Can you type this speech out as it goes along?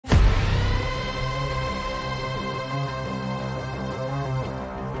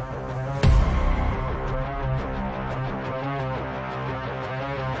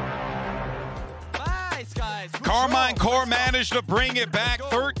Corps managed to bring it back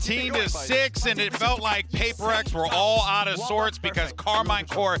 13-6, and it felt like PRX were all out of sorts because Carmine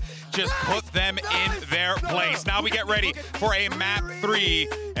Corps just put them in their place. Now we get ready for a map 3,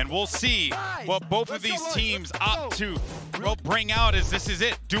 and we'll see what both of these teams opt to bring out. This is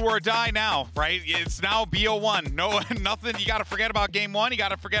it, do or die now, right? It's now BO1. No, nothing. You got to forget about game 1. You got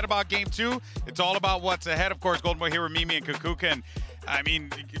to forget about game 2. It's all about what's ahead. Of course, Golden Boy Hero, Mimi, and Kukuka. And I mean,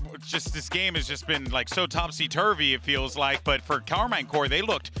 just this game has just been like so topsy-turvy, it feels like. But for Carmine Corps, they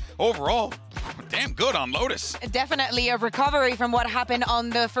looked overall damn good on Lotus. Definitely a recovery from what happened on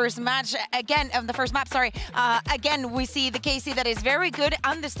the first match. Again, on the first map, sorry. Again, we see the KC that is very good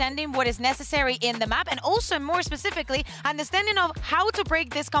understanding what is necessary in the map, and also more specifically, understanding of how to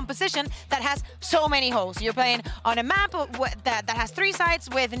break this composition that has so many holes. You're playing on a map that has 3 sides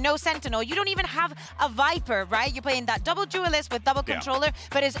with no Sentinel. You don't even have a Viper, right? You're playing that double duelist with double controller,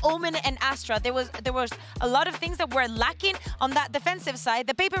 but it's Omen and Astra. There was a lot of things that were lacking on that defensive side.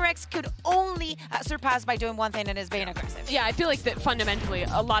 The PRX could only surpass by doing one thing, and is being aggressive. Yeah, I feel like that fundamentally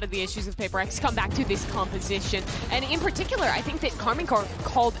a lot of the issues with PRX come back to this composition. And in particular, I think that Carmine Corps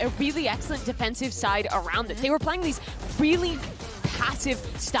called a really excellent defensive side around it. They were playing these really passive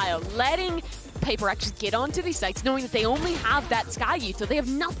style, letting PRX get onto these sites, knowing that they only have that Sky Youth, so they have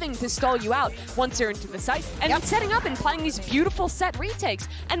nothing to stall you out once they're into the site, and then setting up and playing these beautiful set retakes.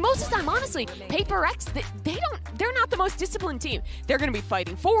 And most of the time, honestly, PRX, they're not the most disciplined team. They're going to be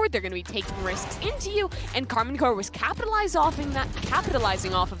fighting forward, they're going to be taking risks into you, and Carmine Corps was capitalizing off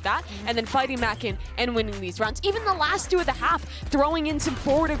of that, and then fighting back in and winning these rounds. Even the last 2 of the half, throwing in some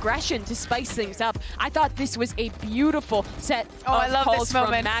forward aggression to spice things up. I thought this was a beautiful set of calls from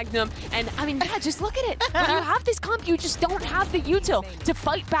Magnum, and I mean, yeah, just look at it. When you have this comp, you just don't have the util to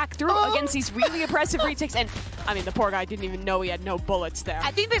fight back through against these really oppressive retakes. And I mean, the poor guy didn't even know he had no bullets there.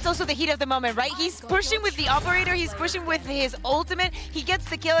 I think there's also the heat of the moment, right? He's pushing with the operator, he's pushing with his ultimate. He gets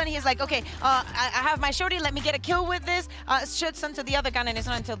the kill and he's like, okay, I have my shorty, let me get a kill with this. Shoots onto the other gun, and it's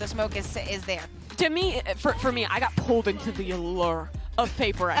not until the smoke is there. To me, for me, I got pulled into the allure of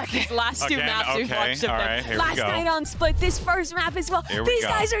PRX. These last 2 maps we've watched of them. Last night on Split, this first map as well. These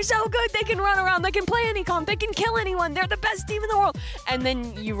guys are so good. They can run around. They can play any comp. They can kill anyone. They're the best team in the world. And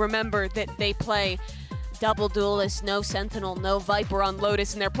then you remember that they play double duelist, no Sentinel, no Viper on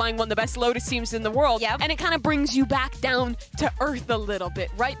Lotus, and they're playing one of the best Lotus teams in the world. And it kind of brings you back down to earth a little bit,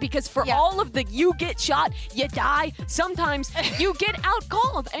 right? Because for all of the you get shot, you die, sometimes you get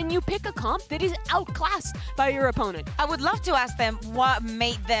outcalled, and you pick a comp that is outclassed by your opponent. I would love to ask them what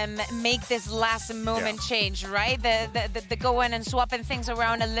made them make this last moment change, right? The go in and swapping things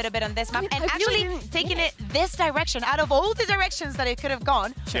around a little bit on this map, and actually taking it this direction. Out of all the directions that it could have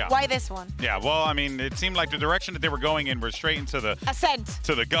gone, why this one? Yeah, well, I mean, it seemed like the direction that they were going in were straight into the Ascent,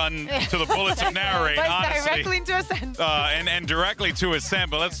 to the gun, to the bullets of Narrate, honestly. Directly into Ascent. And directly to Ascent.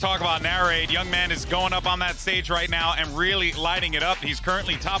 But let's talk about Narrate. Young man is going up on that stage right now and really lighting it up. He's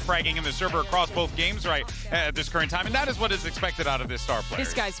currently top fragging in the server across both games at this current time, and that is what is expected out of this star player.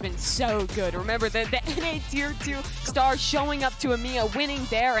 This guy's been so good. Remember the NA Tier 2 star showing up to EMEA, winning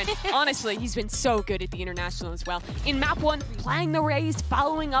there, and honestly, he's been so good at the International as well. In map 1, playing the Raze,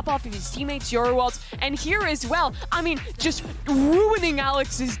 following up off of his teammates' Euro Worlds, and here as well, I mean, just ruining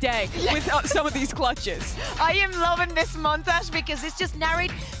Alex's day with some of these clutches. I am loving this montage because it's just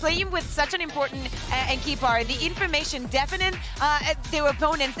Narrate playing with such an important and key part. The information deafening their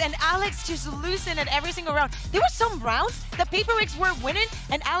opponents, and Alex just losing at every single round. There were some rounds that PRX were winning,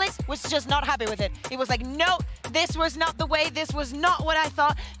 and Alex was just not happy with it. He was like, no, this was not the way, this was not what I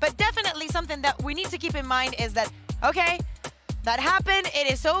thought. But definitely something that we need to keep in mind is that, okay, that happened,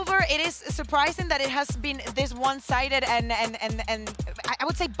 it is over. It is surprising that it has been this one-sided, and I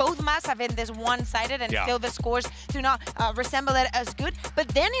would say both maps have been this one-sided, and still the scores do not resemble it as good. But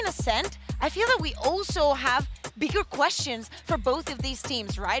then in Ascent, I feel that we also have bigger questions for both of these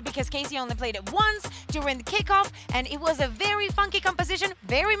teams, right? Because Casey only played it once during the kickoff, and it was a very funky composition,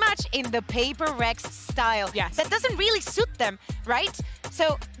 very much in the PRX style. Yes. That doesn't really suit them, right?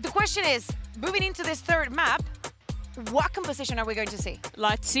 So the question is, moving into this third map, what composition are we going to see?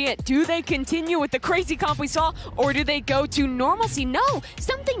 Let's see it. Do they continue with the crazy comp we saw, or do they go to normalcy? No,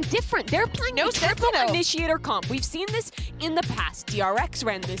 something different. They're playing a triple initiator comp. We've seen this in the past. DRX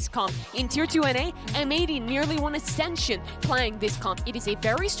ran this comp in Tier 2 NA, M80 nearly won Ascension playing this comp. It is a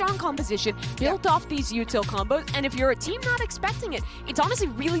very strong composition built off these util combos, and if you're a team not expecting it, it's honestly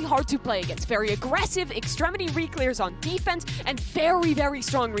really hard to play against. Very aggressive, extremity reclears on defense, and very, very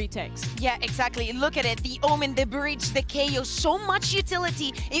strong retakes. Yeah, exactly. Look at it. The Omen, the Breach, much the KO, so much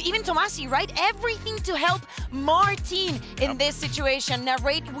utility. Even Tomasi, right? Everything to help Martin in this situation.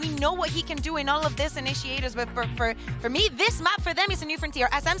 Narrate, we know what he can do in all of this initiators, but for me, this map for them is a new frontier.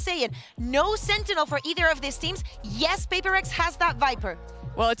 As I'm saying, no Sentinel for either of these teams. Yes, PRX has that Viper.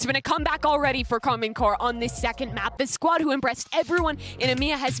 Well, it's been a comeback already for Karmine Corp on this second map. The squad who impressed everyone in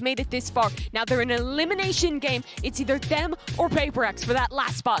EMEA has made it this far. Now they're in an elimination game. It's either them or PRX for that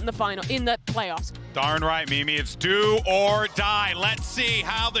last spot in the final, in the playoffs. Darn right, Mimi. It's do or die. Let's see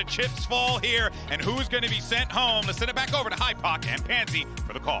how the chips fall here and who's going to be sent home. Let's send it back over to Hypoc and Pansy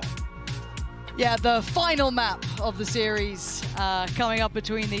for the call. Yeah, the final map of the series coming up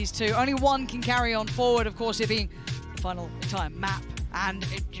between these two. Only one can carry on forward, of course, it being the final entire map and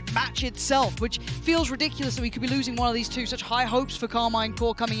match itself, which feels ridiculous that we could be losing one of these two. Such high hopes for Karmine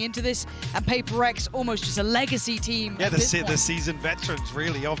Corp coming into this, and PRX almost just a legacy team. Yeah, the seasoned veterans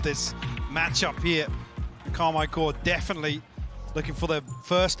really of this matchup here. Karmine Corp definitely looking for their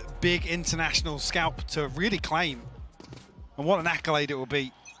first big international scalp to really claim. And what an accolade it will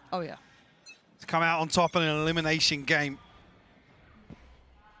be. Oh yeah. To come out on top in an elimination game.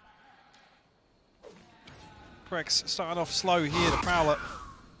 PRX starting off slow here. The Prowler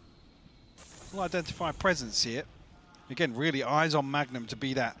will identify presence here. Again, really eyes on Magnum to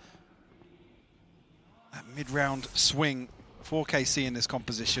be that mid-round swing for KC in this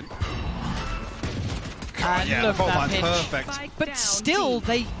composition. And yeah, look fault at line that perfect. But still,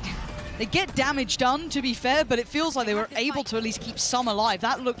 they get damage done, to be fair, but it feels like they were able to at least keep some alive.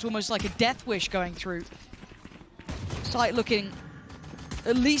 That looked almost like a death wish going through. Sight looking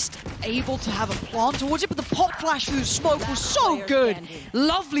at least able to have a plant towards it, but the pop flash through the smoke was so good.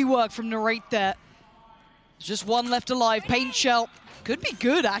 Lovely work from Narrate there. There's just one left alive. Paint Shell could be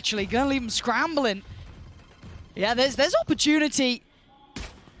good, actually. Gonna leave him scrambling. Yeah, there's opportunity,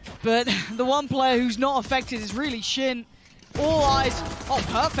 but the one player who's not affected is really Shin. All eyes. Oh,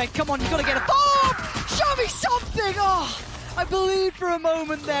 perfect. Come on, you gotta get a bomb! Show me something! Oh, I believed for a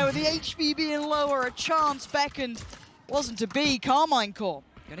moment there with the HP being lower. A chance beckoned. Wasn't to be. Karmine Corp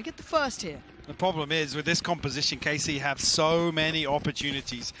gonna get the first here. The problem is with this composition, KC have so many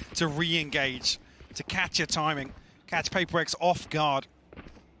opportunities to re-engage, to catch your timing, catch PRX off guard.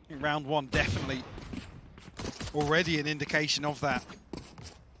 In round one, definitely already an indication of that.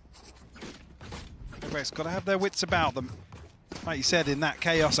 PRX got to have their wits about them. Like you said, in that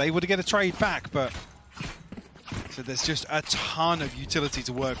chaos, able to get a trade back, but so there's just a ton of utility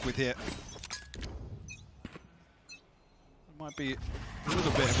to work with here. Might be a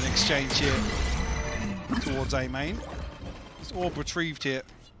little bit of an exchange here towards A main. It's orb retrieved here.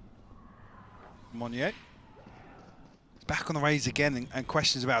 Monnier. He's back on the raise again, and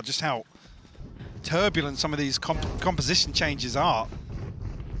questions about just how turbulent some of these composition changes are.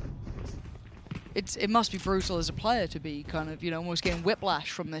 It must be brutal as a player to be kind of, you know, almost getting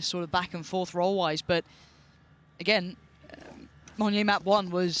whiplash from this sort of back and forth role-wise. But again, Monnier map 1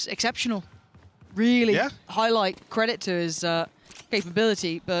 was exceptional. Really highlight credit to his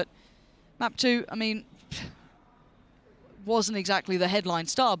capability, but map 2, I mean, wasn't exactly the headline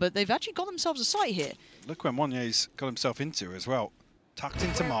star, but they've actually got themselves a site here. Look where Monnier's got himself into as well. Tucked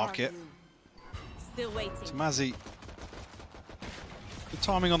into market. Still waiting. Tomasi, good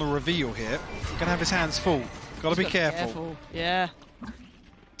timing on the reveal here. Gonna have his hands full. Gotta be careful. Yeah.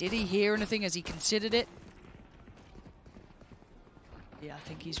 Did he hear anything as he considered it? Yeah, I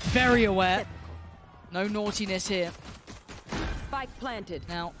think he's very aware. No naughtiness here. Spike planted.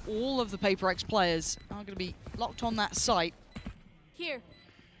 Now, all of the PRX players are going to be locked on that site. Here.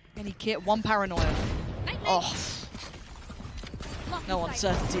 Any kit, one paranoia. Oh. No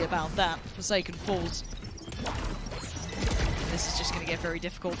uncertainty about that. Forsaken falls. This is just going to get very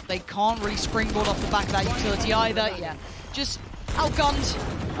difficult. They can't really springboard off the back of that utility either. Yeah, just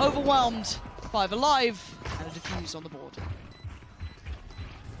outgunned, overwhelmed, 5 alive, and a defuse on the board.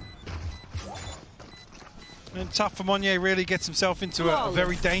 And tough for Monnier, really gets himself into a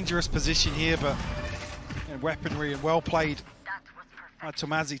very dangerous position here, but weaponry and well played by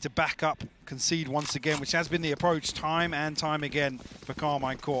Tomasi to back up, concede once again, which has been the approach time and time again for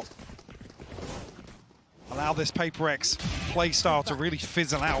Karmine Corp. Allow this PRX play style to really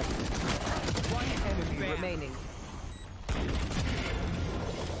fizzle out. One enemy remaining.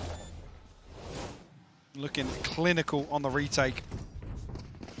 Looking clinical on the retake.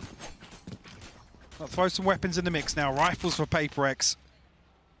 I'll throw some weapons in the mix now. Rifles for PRX.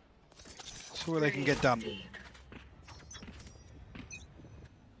 See what they can get done.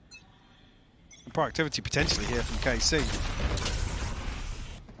 And proactivity potentially here from KC.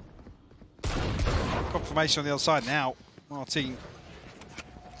 Confirmation on the other side now. Martin.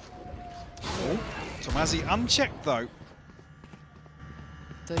 Oh. Tomasi unchecked though.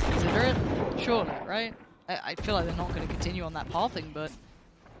 To consider it, surely, right? I feel like they're not going to continue on that pathing, but a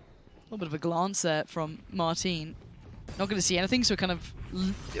little bit of a glance there from Martin. Not going to see anything, so kind of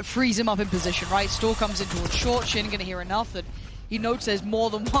frees him up in position, right? Storr comes in towards short. Shin going to hear enough that he notes there's more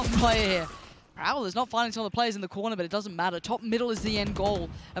than one player here. Owlers not finding some of the players in the corner, but it doesn't matter. Top middle is the end goal,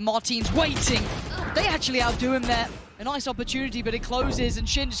 and Martin's waiting. They actually outdo him there. A nice opportunity, but it closes, and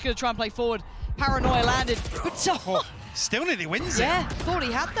Shin just going to try and play forward. Paranoia landed, but still nearly wins it. Yeah, thought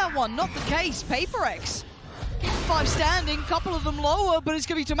he had that one. Not the case. PRX. 5 standing, couple of them lower, but it's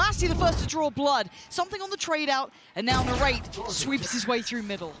going to be Tomasi the first to draw blood. Something on the trade out, and now Narrate sweeps his way through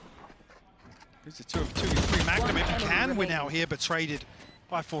middle. It's a 2v3 Magnum. If he can win out here, but traded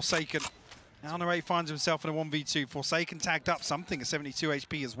by Forsaken. Now Narrate finds himself in a 1v2. Forsaken tagged up something at 72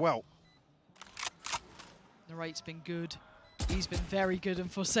 HP as well. Narrate's been good. He's been very good,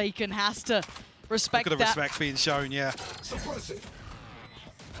 and Forsaken has to respect that. Look at the respect being shown, yeah.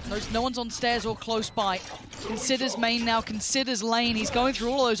 No one's on stairs or close by. Considers main now, considers lane. He's going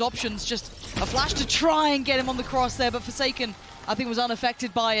through all those options. Just a flash to try and get him on the cross there, but Forsaken, I think, was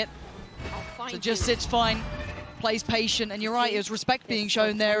unaffected by it. So just sits fine, plays patient, and you're right, there's respect being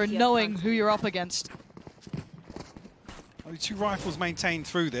shown there and knowing who you're up against. Only 2 rifles maintained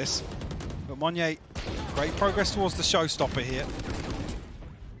through this, but Monye, great progress towards the showstopper here.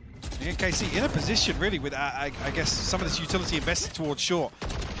 And KC in a position really with, I guess, some of this utility invested towards short.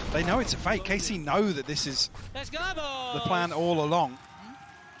 They know it's a fake. KC know that this is the plan all along.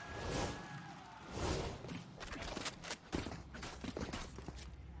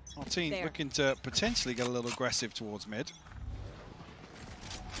 Martin looking to potentially get a little aggressive towards mid.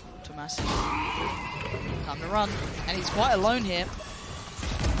 Tomasi, time to run, and he's quite alone here.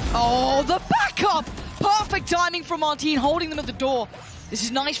 Oh, the backup! Perfect timing from Martin, holding them at the door. This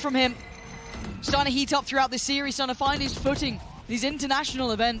is nice from him. Starting to heat up throughout this series, starting to find his footing. These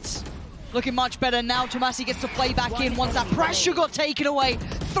international events looking much better now. Tomasi gets to play back in once that pressure got taken away.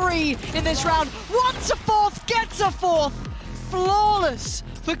 3 in this round. Wants a 4th, gets a 4th. Flawless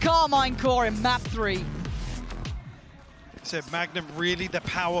for Carmine Core in map 3. Said Magnum really the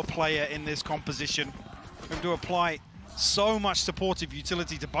power player in this composition. Going to apply so much supportive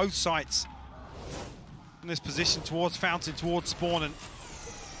utility to both sides in this position towards Fountain, towards Spawn, and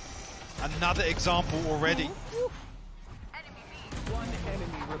another example already.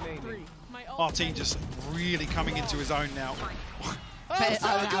 Martin just really coming into his own now.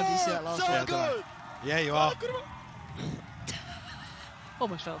 How did you see that last one? Yeah, you are.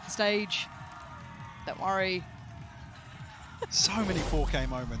 Almost fell off the stage. Don't worry. So many 4K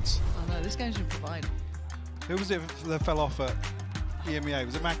moments. I know, this game's been fine. Who was it that fell off at EMEA?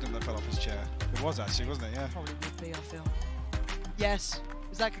 Was it Magnum that fell off his chair? It was actually, wasn't it? Yeah. Probably would be, I feel. Yes.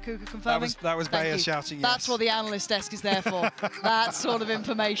 Is that Kakuka confirming? That was Bayer shouting yes. That's what the analyst desk is there for. That sort of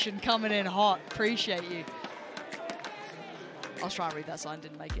information coming in hot. Appreciate you. I was trying to read that sign,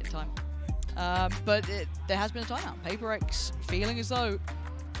 didn't make it in time. But there has been a timeout. PRX feeling as though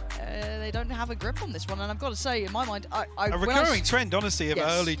they don't have a grip on this one. And I've got to say, in my mind, a recurring trend, honestly, of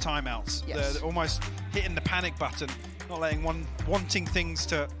yes. early timeouts. Yes. They're almost hitting the panic button, not letting wanting things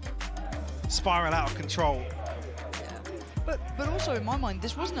to spiral out of control. But also, in my mind,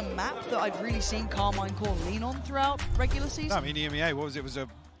 this wasn't a map that I'd really seen Carmine Core lean on throughout regular season. No, I mean, EMEA, what was it? It was a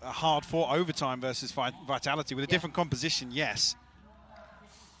hard-fought overtime versus Vitality with a different composition, yes.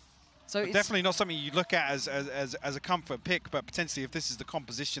 So it's definitely not something you look at as a comfort pick, but potentially if this is the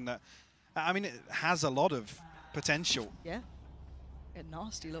composition that, I mean, it has a lot of potential. Yeah, a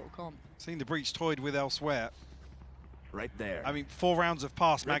nasty little comp. Seen the breach toyed with elsewhere. Right there. I mean, 4 rounds have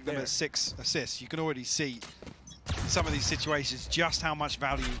passed, right Magnum at 6 assists. You can already see in some of these situations just how much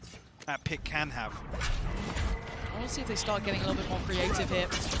value that pick can have. I want to see if they start getting a little bit more creative here.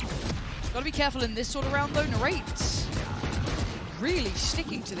 Got to be careful in this sort of round though. Narrate's really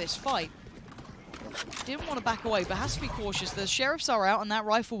sticking to this fight. Didn't want to back away, but has to be cautious. The sheriffs are out, and that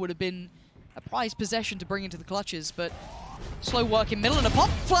rifle would have been a prized possession to bring into the clutches, but slow work in middle and a pop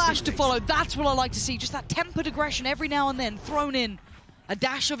flash to follow. That's what I like to see. Just that tempered aggression every now and then thrown in. A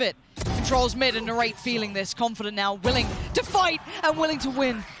dash of it. Controls mid, and Narrate feeling this, confident now, willing to fight and willing to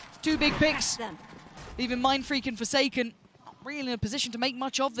win. 2 big picks. Even Mind Freak and Forsaken not really in a position to make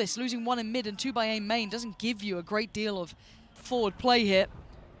much of this. Losing 1 in mid and 2 by AIM main doesn't give you a great deal of forward play here.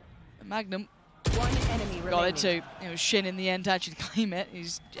 And Magnum 1 enemy got it too. It was Shin in the end to actually claim it.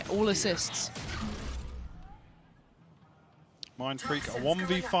 He's all assists. Mind Freak, a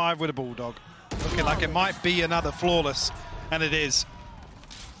 1v5 with a Bulldog. Looking like it might be another flawless, and it is.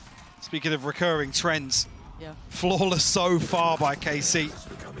 Speaking of recurring trends, yeah. Flawless so far by KC.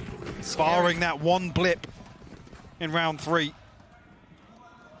 barring that one blip in round 3.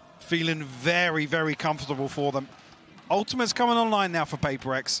 Feeling very, very comfortable for them. Ultimate's coming online now for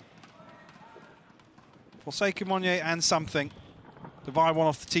PRX. Forsaken Monnier and something. Divide one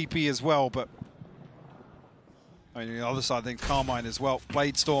off the TP as well, but on the other side, I think Carmine as well.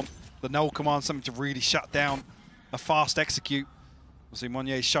 Bladestorm, the null command, something to really shut down a fast execute. Obviously,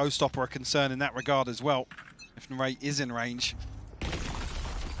 Monnier's showstopper a concern in that regard as well, if Nray is in range.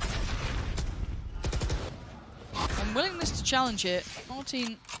 And willingness to challenge here.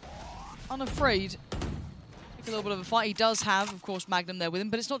 Martin unafraid. Take a little bit of a fight. He does have, of course, Magnum there with him,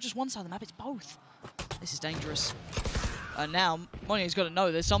 but it's not just one side of the map, it's both. This is dangerous. And now, Monnier's got to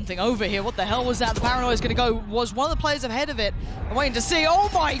know there's something over here. What the hell was that? The paranoia is going to go. Was one of the players ahead of it. I'm waiting to see. Oh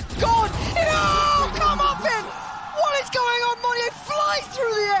my God! No! Come up in! What is going on? Monnier flies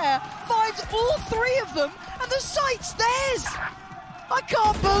through the air, finds all 3 of them, and the site's theirs! I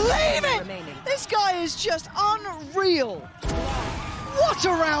can't believe it! This guy is just unreal. What a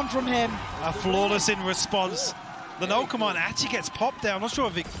round from him! A flawless in response. The null command actually gets popped down. I'm not sure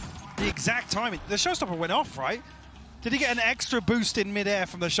of the exact timing. The showstopper went off, right? Did he get an extra boost in midair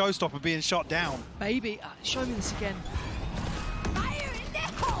from the showstopper being shot down? Maybe. Show me this again.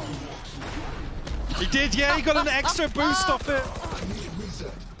 He did, yeah, he got an extra boost off it.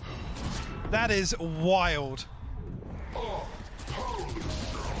 That is wild.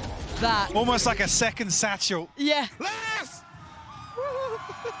 That. Almost like a second satchel. Yeah.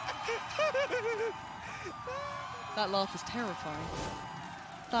 That laugh is terrifying.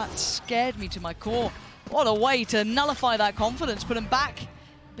 That scared me to my core. What a way to nullify that confidence, put him back.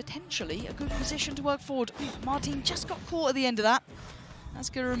 Potentially a good position to work forward. Martin just got caught at the end of that. That's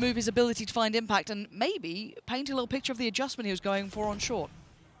going to remove his ability to find impact and maybe paint a little picture of the adjustment he was going for on short.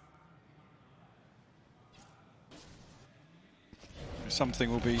 Something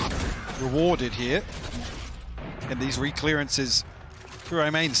will be rewarded here. And these reclearances through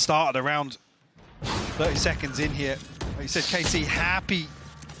OMEN started around 30 seconds in here. Like you said, KC happy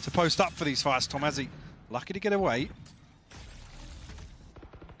to post up for these fights. Tomazi lucky to get away.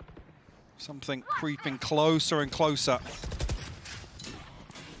 Something creeping closer and closer.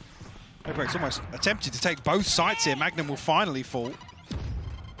 HyperX almost attempted to take both sides here. Magnum will finally fall.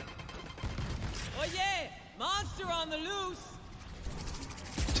 Oh yeah, monster on the loose.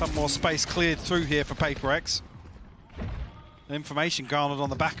 Some more space cleared through here for PRX. Information garnered on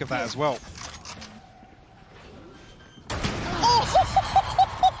the back of that as well.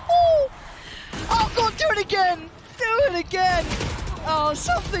 Oh God, do it again! Do it again! Oh,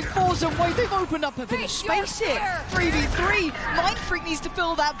 something falls away. They've opened up a bit of space here. 3v3. Mind Freak needs to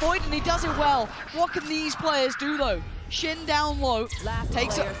fill that void, and he does it well. What can these players do, though? Shin down low.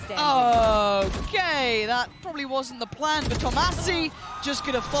 Takes it. Okay, that probably wasn't the plan, but Tomasi just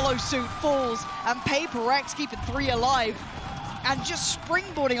going to follow suit, falls, and PRX keeping 3 alive, and just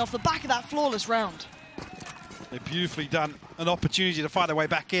springboarding off the back of that flawless round. They've beautifully done. An opportunity to fight their way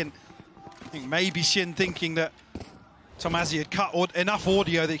back in. I think maybe Shin thinking that Tomasi had cut enough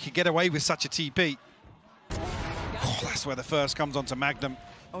audio that he could get away with such a TP. Oh, that's where the first comes onto Magnum.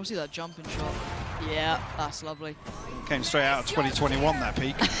 Oh, see that jumping shot. Yeah, that's lovely. Came straight out of 2021, that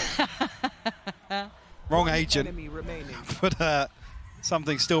peak. Wrong agent, but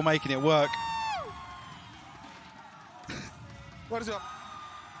something still making it work. What is up?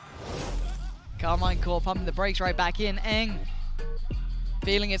 Carmine Core pumping the brakes right back in. Eng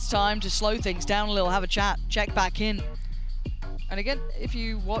feeling it's time to slow things down a little, have a chat, check back in. And again, if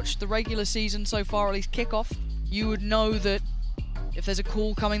you watch the regular season so far, at least kickoff, you would know that if there's a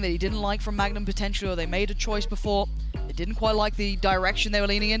call coming that he didn't like from Magnum potentially, or they made a choice before, they didn't quite like the direction they were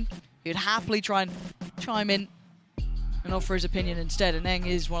leaning in, he'd happily try and chime in and offer his opinion instead. And Eng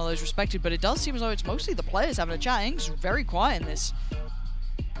is one of those respected, but it does seem as though it's mostly the players having a chat. Eng's very quiet in this.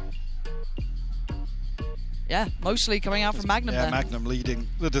 Yeah, mostly coming out from Magnum there. Magnum leading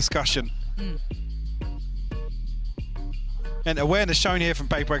the discussion. And awareness shown here from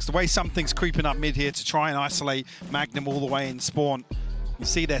PRX, the way something's creeping up mid here to try and isolate Magnum all the way in spawn. You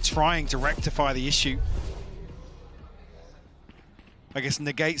see they're trying to rectify the issue. I guess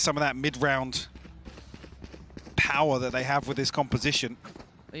negate some of that mid-round power that they have with this composition.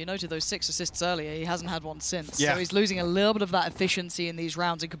 Well, you noted those 6 assists earlier, he hasn't had one since. Yeah. So he's losing a little bit of that efficiency in these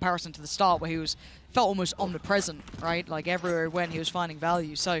rounds in comparison to the start, where he felt almost omnipresent, right? Like everywhere he went, he was finding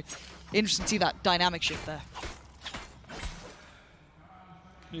value. So interesting to see that dynamic shift there.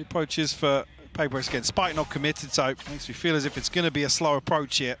 The approach is for PRX again. Spike not committed, so it makes me feel as if it's going to be a slow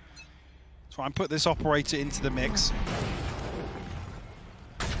approach here. Try and put this operator into the mix.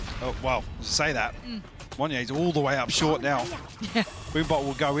 Oh, well, to say that. Monnier's all the way up short now. Yeah. Boombot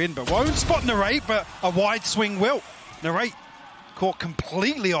will go in, but won't spot Narrate, but a wide swing will. Narrate caught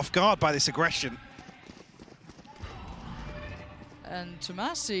completely off guard by this aggression. And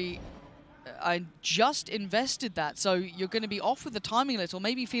Tomasi, I just invested that, so you're going to be off with the timing a little,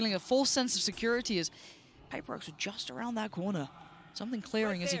 maybe feeling a false sense of security as HyperX are just around that corner. Something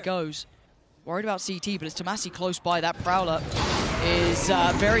clearing as he goes. Worried about CT, but it's Tomasi close by. That Prowler is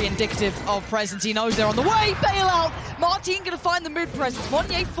very indicative of presence. He knows they're on the way. Bailout! Martin going to find the mid presence.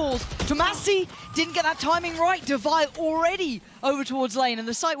 Monnier falls. Tomasi didn't get that timing right. Divide already over towards lane, and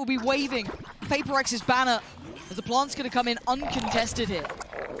the site will be waving HyperX's banner as the plant's going to come in uncontested here.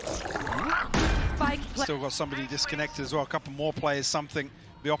 Still got somebody disconnected as well. A couple more players, something.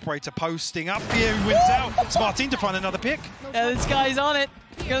 The operator posting up here, who wins out. It's Martin to find another pick. Yeah, this guy's on it.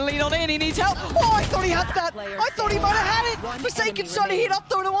 Gonna lean on in, he needs help. Oh, I thought he had that. I thought he might have had it. Forsaken's trying to hit up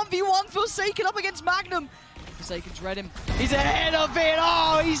though in a 1v1. Forsaken up against Magnum. Forsaken's read him. He's ahead of it.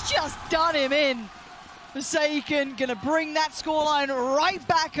 Oh, he's just done him in. Forsaken gonna bring that scoreline right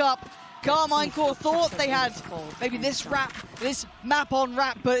back up. Carmine Core thought they had maybe this map on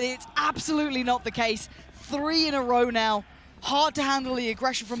wrap, but it's absolutely not the case. 3 in a row now. Hard to handle the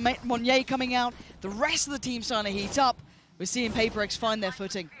aggression from Monnier coming out. The rest of the team starting to heat up. We're seeing HyperX find their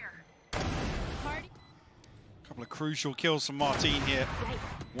footing. Couple of crucial kills from Martin here.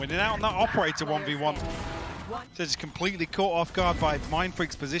 Winning out on that operator 1v1. So just completely caught off guard by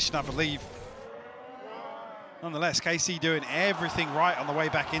Mindfreak's position, I believe. Nonetheless, KC doing everything right on the way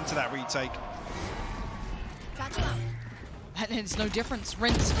back into that retake. And it's no difference.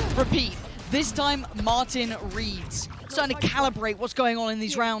 Rinse, repeat. This time, Martin reads. Starting to calibrate what's going on in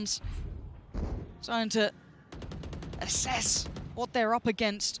these rounds. Starting to assess what they're up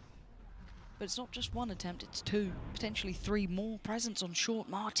against. But it's not just one attempt, it's 2, potentially 3 more presents on short.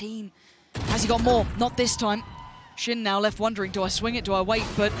 Martin, has he got more? Not this time. Shin now left wondering, do I swing it, do I wait?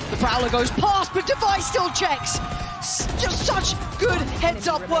 But the Prowler goes past, but Device still checks. Just such good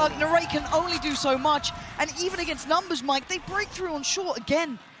heads-up work. Narrate can only do so much. And even against numbers, Mike, they break through on short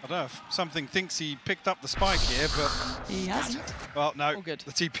again. I don't know if something thinks he picked up the spike here, but... He hasn't. Well, no, All good.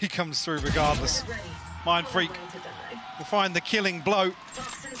 The TP comes through regardless. Mindfreak will find the killing blow.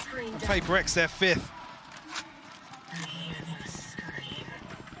 And HyperX their 5th.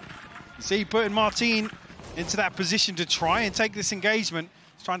 You see, putting Martin into that position to try and take this engagement.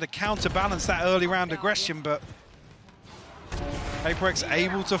 He's trying to counterbalance that early round aggression, but HyperX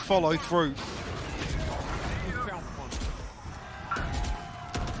able to follow through.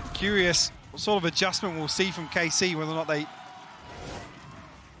 Curious what sort of adjustment we'll see from KC, whether or not they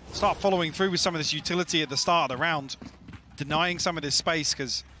start following through with some of this utility at the start of the round, denying some of this space,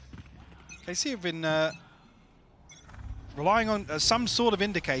 because KC have been relying on some sort of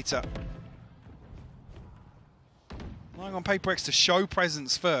indicator. Relying on HyperX to show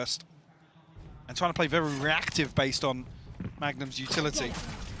presence first and trying to play very reactive based on Magnum's utility.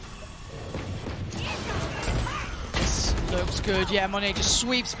 This looks good. Yeah, Monnier just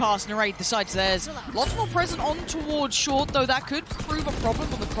sweeps past Narrate, decides there's lots more present on towards short, though that could prove a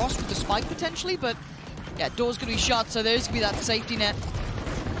problem on the cross with the spike potentially, but yeah, door's going to be shut, so there's going to be that safety net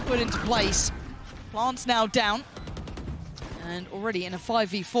put into place. Plant's now down, and already in a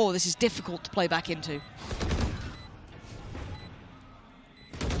 5v4, this is difficult to play back into.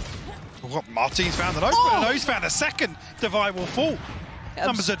 Well, Martin's found an opener, and he's found a second. Divide will fall.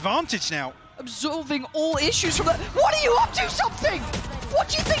 Numbers advantage now. Absolving all issues from that. What are you up to, something? What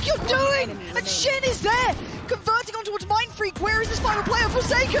do you think you're doing? And Shen is there, converting on towards Mindfreak. Where is this final player?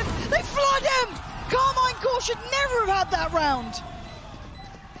 Forsaken. They flood him. Carmine Core should never have had that round.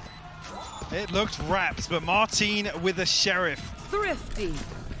 It looked wrapped, but Martin with a Sheriff. Thrifty.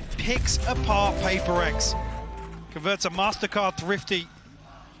 Picks apart HyperX. Converts a Mastercard Thrifty.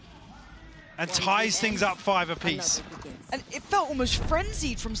 And ties things up 5 apiece. And it felt almost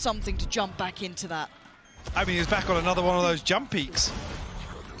frenzied from something to jump back into that. I mean, he was back on another one of those jump peaks.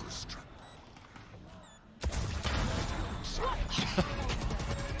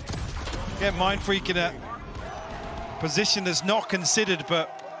 Yeah, Mindfreak in a position that's not considered,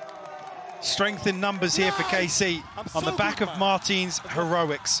 but strength in numbers here for KC on the back of Martin's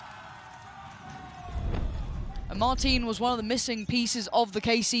heroics. And Martin was one of the missing pieces of the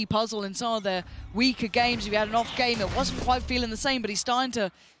KC puzzle in some of their weaker games. If he had an off game, it wasn't quite feeling the same, but he's starting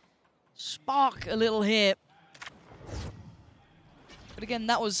to spark a little here. But again,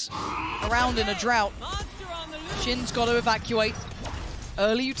 that was a round in a drought. Shin's got to evacuate.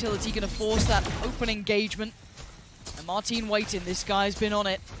 Early utility going to force that open engagement. And Martin waiting, this guy's been on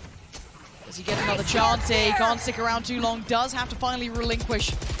it. Does he get another chance here? He can't stick around too long. Does have to finally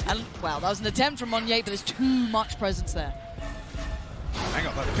relinquish. And, well, that was an attempt from Monnier, but there's too much presence there. Hang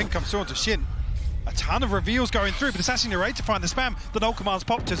on, the ping comes through onto Shin. A ton of reveals going through, but it's actually Narrate to find the spam. The null command's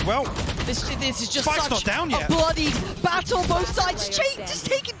popped as well. This is just Spike's such not down yet. a bloody battle. Both sides just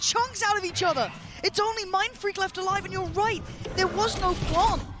taking chunks out of each other. It's only Mind Freak left alive, and you're right. There was no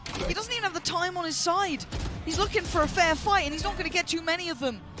plant. He doesn't even have the time on his side. He's looking for a fair fight, and he's not going to get too many of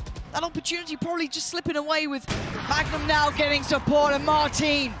them. That opportunity probably just slipping away with Magnum now getting support, and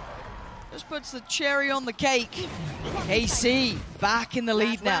Martin just puts the cherry on the cake. KC back in the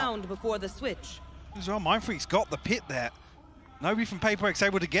lead now. Round before the switch. As well, Mind Freak's got the pit there. Nobody from PRX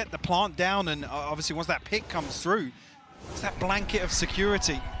able to get the plant down, and obviously once that pit comes through, it's that blanket of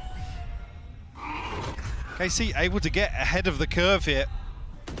security. KC able to get ahead of the curve here.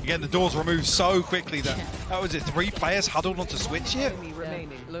 Again, the doors removed so quickly that, was it 3 players huddled onto switch here?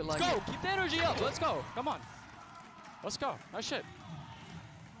 Look like Let's go, keep the energy up, let's go, come on. Let's go, nice shit.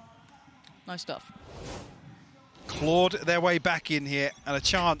 nice stuff. Clawed their way back in here, and a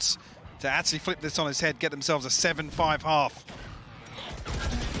chance to actually flip this on its head, get themselves a 7-5 half.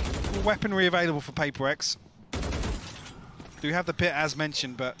 Weaponry available for PRX. Do have the pit as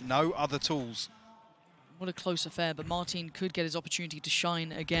mentioned, but no other tools. What a close affair, but Martin could get his opportunity to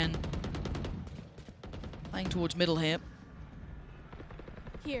shine again. Playing towards middle here.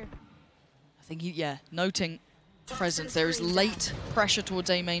 Here. I think noting presence. There is late pressure towards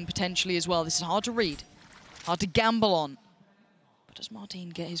A main potentially as well. This is hard to read, hard to gamble on. But does Martin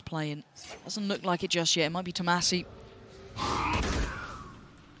get his play in? Doesn't look like it just yet. It might be Tomasi.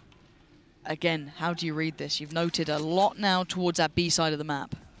 Again, how do you read this? You've noted a lot now towards that B side of the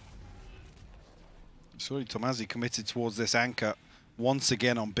map. Sorry, Tomasi committed towards this anchor once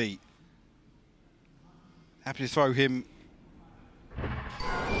again on B. Happy to throw him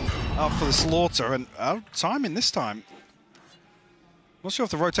up for the slaughter, and timing this time. Not sure if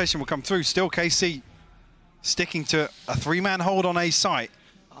the rotation will come through. Still KC sticking to a 3-man hold on A site.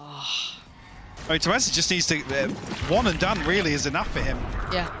 I mean, Tomasi just needs to, one and done really is enough for him.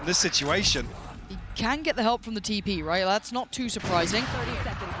 Yeah. In this situation. He can get the help from the TP, right? That's not too surprising. 30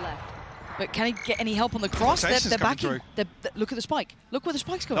 seconds left. But can he get any help on the cross? They're backing. Look at the spike. Look where the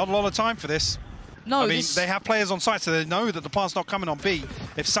spike's going. Not a lot of time for this. No, I mean, they have players on site, so they know that the plant's not coming on B.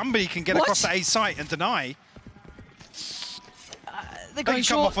 If somebody can get across the A site and deny, they're going they can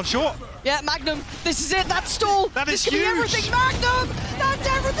short. come off on short. Yeah, Magnum, this is it, that stall. That is this huge. Could be everything, Magnum! That's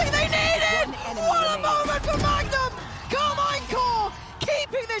everything they needed! What a moment for Magnum! Carmine Core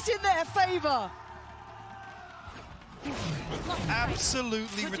keeping this in their favor.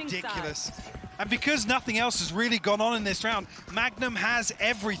 Absolutely Switching ridiculous. And because nothing else has really gone on in this round, Magnum has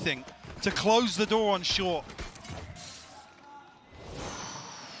everything to close the door on short.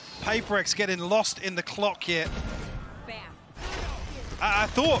 PRX getting lost in the clock here. Bam. I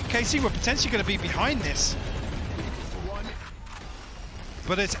thought KC were potentially going to be behind this.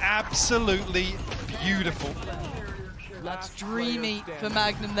 But it's absolutely beautiful. That's dreamy for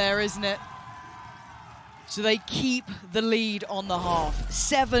Magnum there, isn't it? So they keep the lead on the half.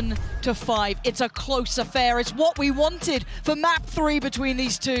 7-5. It's a close affair. It's what we wanted for map 3 between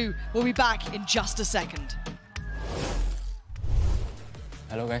these two. We'll be back in just a second.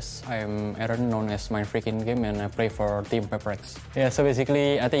 Hello guys, I'm Aaron, known as Mind Freak in game, and I play for Team PRX. Yeah, so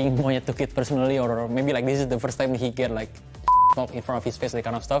basically, I think Monyet took it personally, or maybe like this is the first time he get like knocked in front of his face, that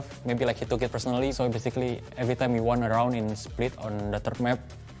kind of stuff. Maybe like he took it personally. So basically, every time we won a round in split on the third map,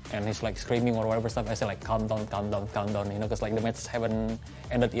 and he's like screaming or whatever stuff, I say like calm down, you know, because like the matches haven't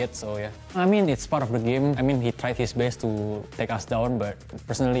ended yet, so yeah. I mean, it's part of the game. I mean, he tried his best to take us down, but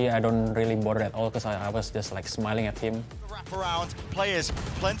personally, I don't really bother at all, because I was just like smiling at him. Wrap around, players,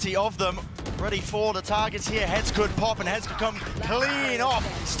 plenty of them, ready for the targets here. Heads could pop and heads could come clean off.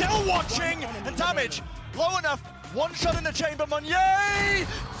 Still watching, and damage low enough. One shot in the chamber, Meunier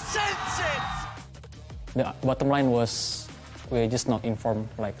sends it! The bottom line was, we're just not informed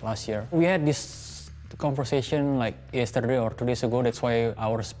like last year. We had this conversation like yesterday or 2 days ago. That's why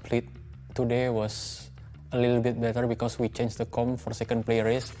our split today was a little bit better, because we changed the comp for second play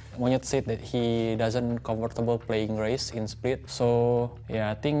race. Monyet said that he doesn't comfortable playing race in split. So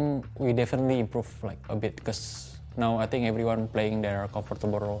yeah, I think we definitely improved like a bit, because now I think everyone playing their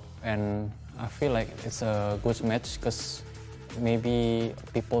comfortable role. And I feel like it's a good match, because maybe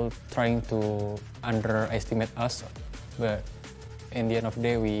people trying to underestimate us, but in the end of the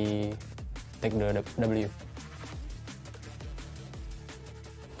day, we take the W.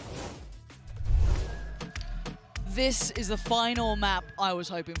 This is the final map I was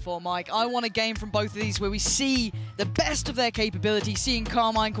hoping for, Mike. I want a game from both of these where we see the best of their capability, seeing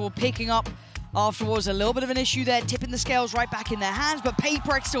Carmine Core picking up afterwards. A little bit of an issue there, tipping the scales right back in their hands, but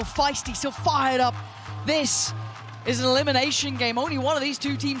PRX still feisty, still fired up. This is an elimination game. Only one of these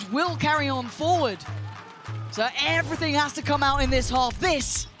two teams will carry on forward. So everything has to come out in this half.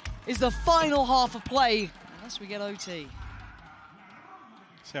 This is the final half of play, unless we get OT.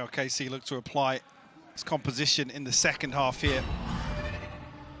 See how KC look to apply his composition in the second half here.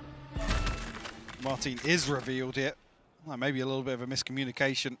 Martin is revealed here. Well, maybe a little bit of a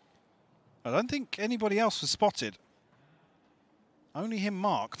miscommunication. I don't think anybody else was spotted. Only him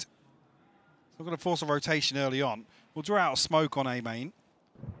marked. So we're going to force a rotation early on. We'll draw out a smoke on A main.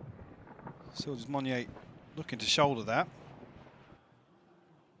 Still just Monnier looking to shoulder that.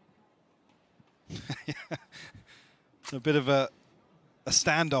 A bit of a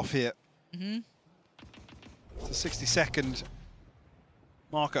standoff here. It's a 60-second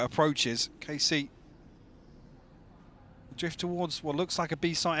marker approaches. KC drift towards what looks like a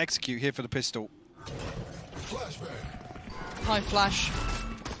B site execute here for the pistol. High flash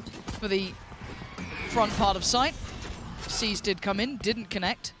for the front part of site. C's did come in, didn't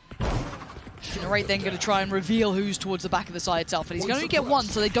connect. Narrate then going to try and reveal who's towards the back of the site itself, and he's going to get one,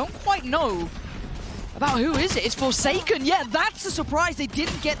 so they don't quite know about who is it. It's Forsaken. Yeah, that's a surprise. They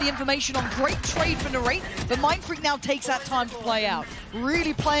didn't get the information on. Great trade for Narrate, but Mindfreak now takes that time to play out.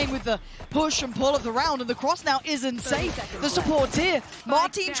 Really playing with the push and pull of the round, and the cross now isn't safe. The support's here.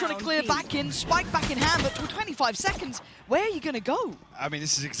 Martin trying to clear back in, spike back in hand, but with 25 seconds, where are you going to go? I mean,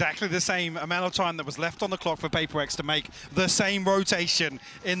 this is exactly the same amount of time that was left on the clock for PRX to make the same rotation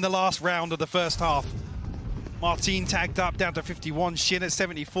in the last round of the first half. Martin tagged up down to 51, Shin at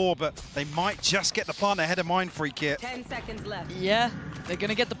 74, but they might just get the plant ahead of Mindfreak here. 10 seconds left. Yeah, they're going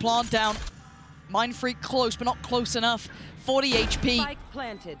to get the plant down. Mindfreak close, but not close enough. 40 HP, Spike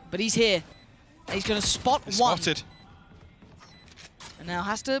planted. but he's here. He's going to spot one. Spotted. And now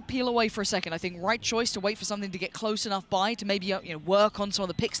has to peel away for a second. I think right choice to wait for something to get close enough by to maybe work on some of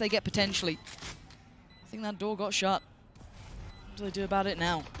the picks they get potentially. I think that door got shut. What do they do about it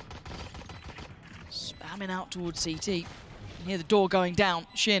now? Spamming out towards CT. You can hear the door going down.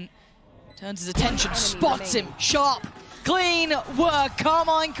 Shin turns his attention, spots him. Sharp, clean work.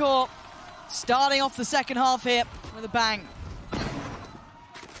 Carmine Corp starting off the second half here with a bang.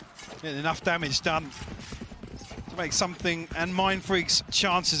 Getting enough damage done to make something, and Mindfreak's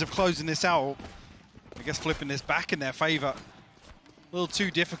chances of closing this out, I guess flipping this back in their favor, a little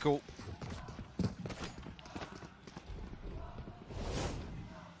too difficult.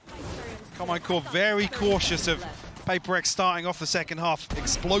 Carmine Corp very cautious of PRX starting off the second half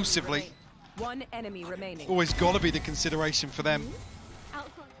explosively. One enemy remaining. Always got to be the consideration for them.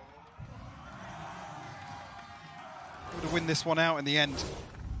 To win this one out in the end.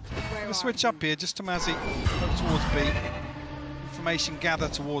 Gonna switch up here just to Mazzy towards B. Information gather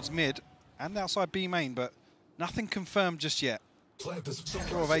towards mid and outside B main, but nothing confirmed just yet. Draw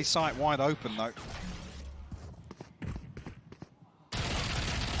of A site wide open though.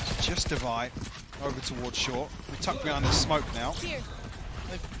 Just divide over towards short. We tuck behind the smoke now.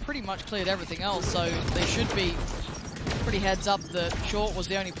 They've pretty much cleared everything else, so they should be pretty heads up that short was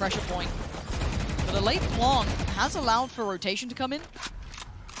the only pressure point. But a late plant has allowed for rotation to come in.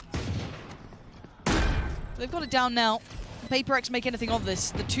 They've got it down now. PRX make anything of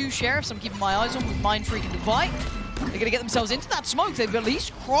this. The two sheriffs I'm keeping my eyes on with Mindfreak and Divide. They're going to get themselves into that smoke. They've at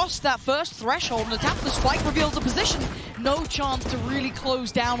least crossed that first threshold, and the tap of the spike reveals the position. No chance to really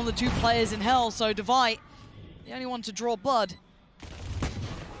close down on the two players in hell, so Divide, the only one to draw blood.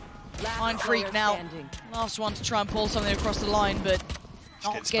 Mindfreak now, last one to try and pull something across the line, but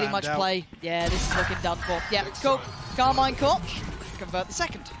not getting much play. Yeah, this is looking done for. Yeah, cool. Carmine Corp, convert the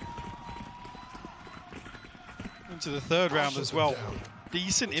second. Into the third round as well.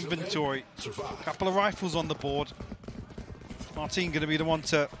 Decent inventory. A couple of rifles on the board. Martin going to be the one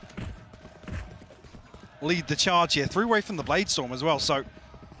to lead the charge here. Threw away from the Blade Storm as well, so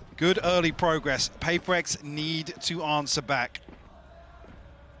good early progress. PRX need to answer back.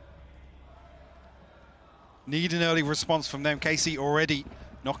 Need an early response from them. KC already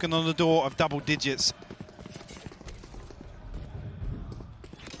knocking on the door of double digits.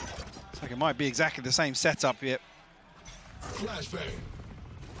 Looks like it might be exactly the same setup here. Flashbang.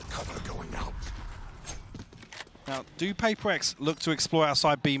 Cover going out. Now, do PRX look to explore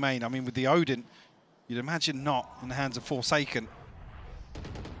outside B main? I mean, with the Odin, you'd imagine not in the hands of Forsaken.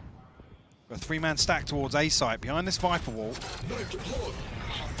 A three-man stack towards A site behind this Viper wall.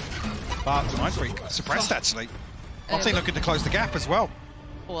 But Mindfreak suppressed actually. Martin looking to close the gap as well.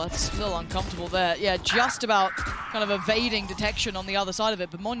 Oh, that's still uncomfortable there. Yeah, just about kind of evading detection on the other side of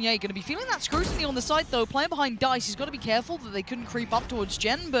it. But Monnier going to be feeling that scrutiny on the side, though. Playing behind Dice, he's got to be careful that they couldn't creep up towards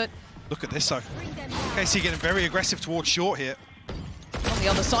Gen, but... Look at this, though. KC getting very aggressive towards short here. the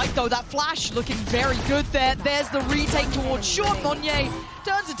other side, though, that flash looking very good there. There's the retake towards short. Monye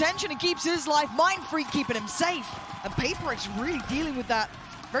turns attention and keeps his life. Mindfreak keeping him safe. And PRX really dealing with that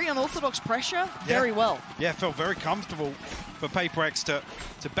very unorthodox pressure very well. Yeah, felt very comfortable for PRX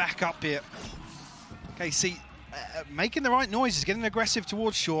to back up here. Okay, see, making the right noises, getting aggressive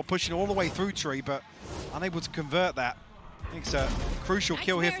towards short, pushing all the way through tree, but unable to convert that. I think it's a crucial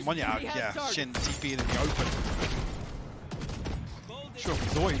kill here from Monye. Yeah, Shin TP in the open. Sure, we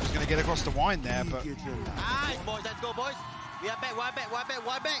thought he was going to get across the wine there, but Nice, boys, let's go, boys. We are back,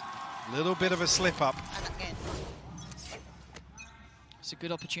 one back. a little bit of a slip up. It's a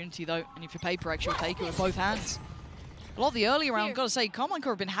good opportunity, though, and if you're PRX, you'll take it with both hands. A lot of the early round, got to say, Carmine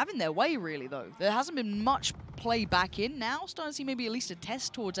Corp have been having their way, really, though. There hasn't been much play back in now. Starting to see maybe at least a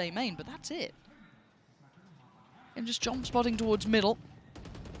test towards A main, but that's it. And just jump spotting towards middle.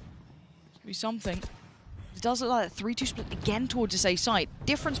 Could be something. It does look like a 3-2 split again towards this A site.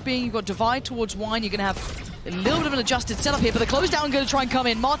 Difference being you've got divide towards wine. You're going to have a little bit of an adjusted setup here, but the close down going to try and come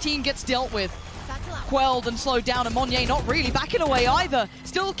in. Martin gets dealt with. Quelled and slowed down, and Monye not really backing away either.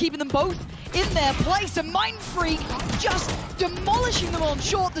 Still keeping them both in their place, and Mindfreak just demolishing them on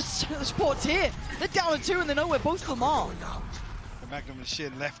short. The sport's here. They're down to 2 and they know where both of them are. The Magnum and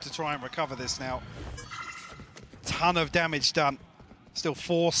Shin left to try and recover this now. Ton of damage done. Still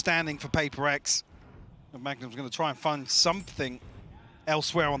 4 standing for PRX. The Magnum's going to try and find something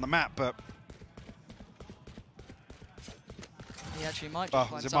elsewhere on the map, but he actually might just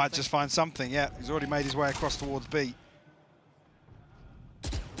find something. Might just find something, yeah. He's already made his way across towards B.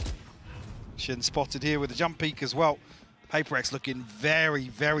 Shin spotted here with a jump peek as well. PRX looking very,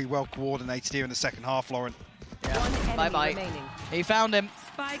 very well coordinated here in the second half, Lauren. Yeah. Bye-bye. He found him.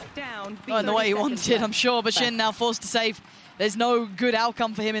 Spike down. Not in the way he wanted, I'm sure, but Shin now forced to save. There's no good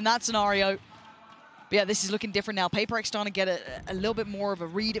outcome for him in that scenario. But yeah, this is looking different now. PRX starting to get a little bit more of a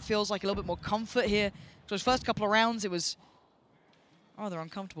read, it feels like, a little bit more comfort here. So his first couple of rounds, it was rather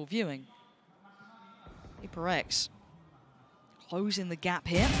uncomfortable viewing. PRX closing the gap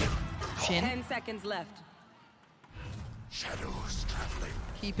here. Shin. 10 seconds left. Shadows traveling.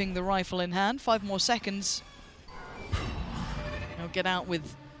 Keeping the rifle in hand. 5 more seconds. He'll get out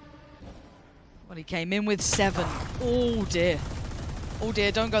with what he came in with, 7. Oh dear. Oh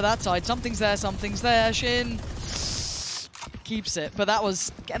dear, don't go that side. Something's there, something's there. Shin keeps it, but that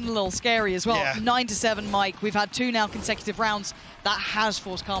was getting a little scary as well. Yeah. 9-7, Mike. We've had 2 now consecutive rounds. That has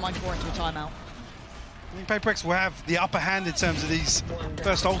forced Carmine Corp into a timeout. I think PRX will have the upper hand in terms of these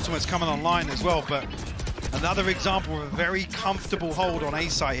first ultimates coming online as well, but another example of a very comfortable hold on A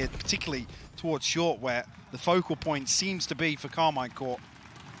side here, particularly towards short, where the focal point seems to be for Carmine Corp.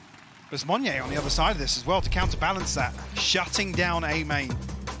 There's Monye on the other side of this as well to counterbalance that, shutting down A main.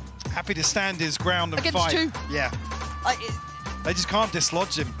 Happy to stand his ground and Against fight. 2. Yeah. They just can't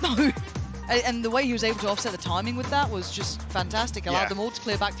dislodge him. No. And the way he was able to offset the timing with that was just fantastic. Allowed them all to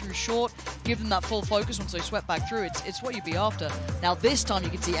clear back through short, give them that full focus once they swept back through. It's what you'd be after. Now this time you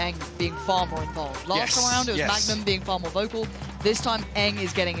can see Eng being far more involved. Last time around it was Magnum being far more vocal. This time Eng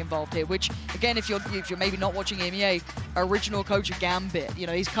is getting involved here, which again, if you're maybe not watching EMEA, original coach of Gambit, you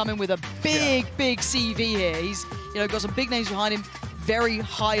know, he's coming with a big CV here. He's got some big names behind him, very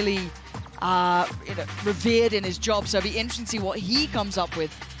highly revered in his job. So it'll be interesting to see what he comes up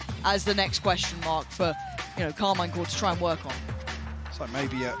with as the next question mark for Carmine Corp to try and work on. It's like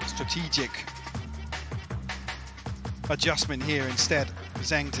maybe a strategic adjustment here instead for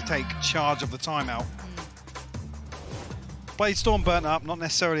Zeng to take charge of the timeout. Blade Storm burnt up, not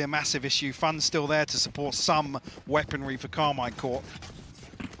necessarily a massive issue. Fun's still there to support some weaponry for Carmine Corp.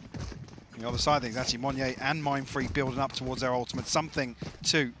 On the other side of things, actually Monye and Mindfreak building up towards their ultimate. Something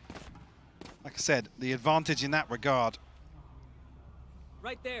to, like I said, the advantage in that regard.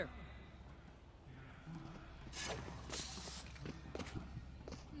 Right there.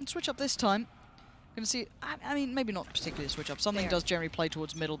 Switch up this time. Gonna see, I mean, maybe not particularly a switch up. Something does generally play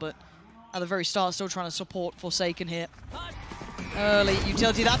towards middle, but at the very start, still trying to support Forsaken here. Early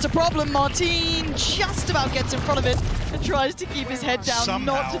utility, that's a problem. Martin just about gets in front of it and tries to keep his head down,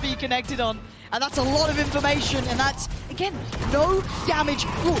 somehow. not to be connected on. And that's a lot of information, and that's, again, no damage.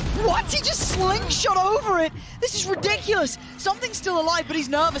 Ooh, what? He just slingshot over it. This is ridiculous. Something's still alive, but he's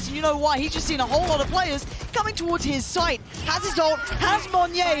nervous, and you know why. He's just seen a whole lot of players coming towards his site. Has his ult, has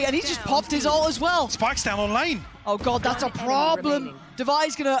Monye, and he's just popped his ult as well. Spike's down on lane. Oh god, that's a problem.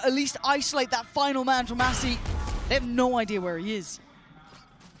 Devi's gonna at least isolate that final man from Massey. They have no idea where he is.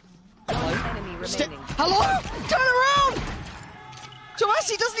 Hello? Hello? Turn around! So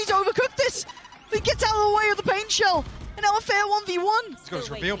Massey doesn't need to overcook this. He gets out of the way of the paint shell. And now a fair 1v1. He's got his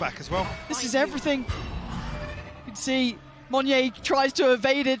reveal back as well. This is everything. You can see Monnier tries to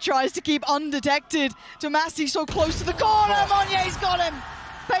evade it, tries to keep undetected. Tomasi so close to the corner. Monnier's got him.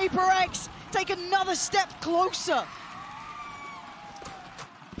 PRX take another step closer.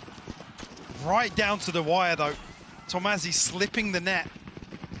 Right down to the wire, though. Tomasi slipping the net.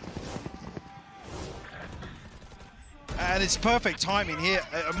 And it's perfect timing here.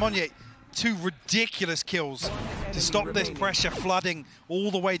 Monnier, 2 ridiculous kills to stop this pressure flooding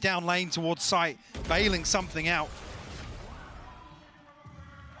all the way down lane towards site, bailing something out.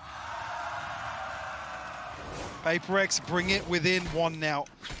 PRX bring it within 1 now.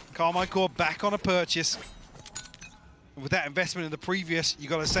 Carmine Core back on a purchase. And with that investment in the previous, you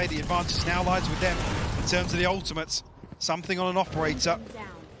got to say the advantage now lies with them in terms of the ultimates. Something on an operator.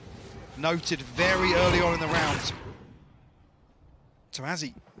 Noted very early on in the round.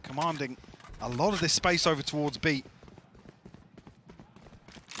 Tomasi commanding a lot of this space over towards B.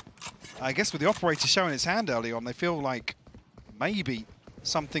 I guess with the operator showing his hand early on, they feel like maybe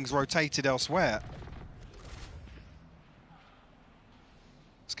something's rotated elsewhere.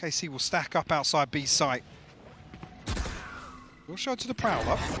 This KC will stack up outside B's site. We'll show it to the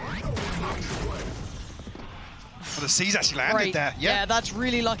Prowler. Oh, the C's actually landed there. Yeah, that's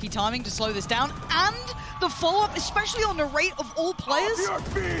really lucky timing to slow this down. And the follow-up, especially on the rate of all players,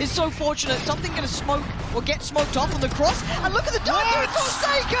 is so fortunate. Something going to smoke or get smoked off on the cross. And look at the dive, it's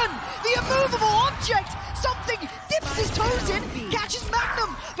Forsaken! The immovable object! Something dips his toes in, catches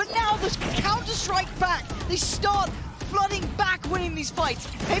Magnum, but now the counter-strike back. They start flooding back, winning these fights.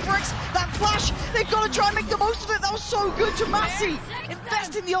 PRX, that flash, they've got to try and make the most of it. That was so good to Massey.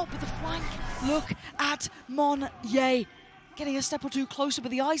 Invest in the ult with the flank. Look at Monnier. Getting a step or two closer,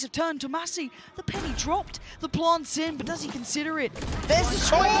 but the eyes have turned to Massey. The penny dropped, the plant's in, but does he consider it? There's the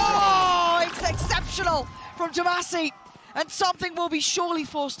swing. Oh, it's exceptional from Tomasi. And something will be surely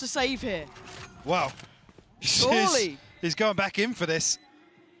forced to save here. Wow. Surely. He's going back in for this.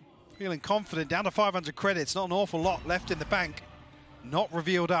 Feeling confident, down to 500 credits, not an awful lot left in the bank. Not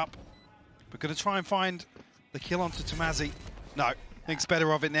revealed up, but going to try and find the kill onto Tomasi. No, thinks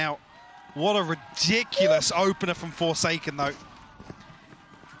better of it now. What a ridiculous opener from Forsaken, though.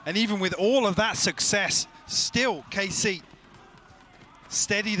 And even with all of that success, still KC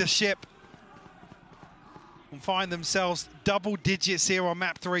steady the ship and find themselves double digits here on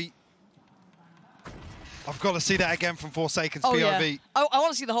map 3. I've got to see that again from Forsaken's POV. Yeah. I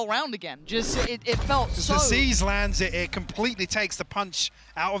want to see the whole round again. Just it felt so. The C's lands it. It completely takes the punch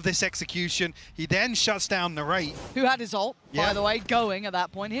out of this execution. He then shuts down Narrate. Who had his ult, by the way, going at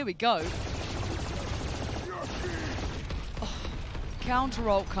that point. Here we go. Oh, counter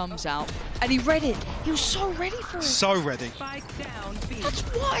ult comes out, and he read it. He was so ready for it. So ready.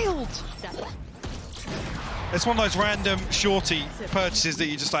 That's wild. It's one of those random shorty purchases that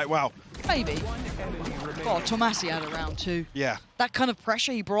you're just like, wow. Maybe. Oh, Tomasi had it round 2. Yeah. That kind of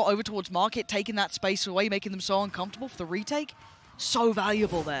pressure he brought over towards Market, taking that space away, making them so uncomfortable for the retake. So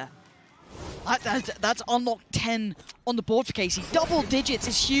valuable there. That's unlocked 10 on the board for Casey. Double digits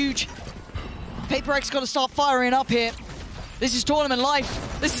is huge. PRX got to start firing up here. This is tournament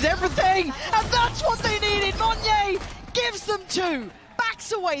life. This is everything. And that's what they needed. Monnier gives them 2.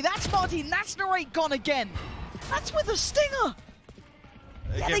 Backs away. That's Martin. That's Narrate gone again. That's with a stinger.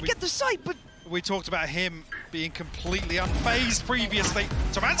 Yeah, they get the sight, but... We talked about him being completely unfazed previously.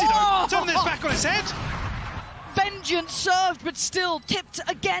 Tomasi, though, turning this back on his head. Vengeance served, but still tipped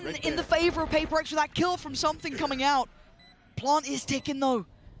again in the favor of PRX with that kill from Something coming out. Plant is ticking, though.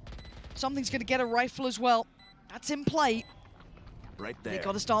 Something's going to get a rifle as well. That's in play. Right there. They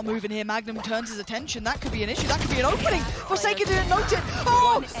got to start moving here. Magnum turns his attention. That could be an issue. That could be an opening. Forsaken didn't note it.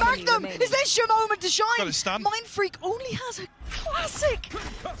 Oh, Magnum! Is this your moment to shine? Mind Freak only has a classic.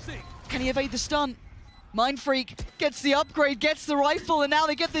 Can he evade the stun? Mind Freak gets the upgrade, gets the rifle, and now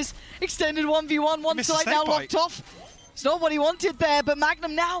they get this extended 1v1. One side now locked off. It's not what he wanted there, but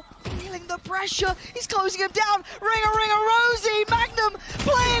Magnum now feeling the pressure. He's closing him down. Ring-a-ring-a Rosie. Magnum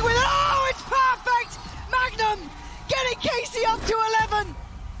playing with it. Oh, it's perfect. Magnum getting Casey up to 11.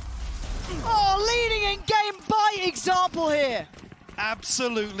 Oh, leading in game by example here.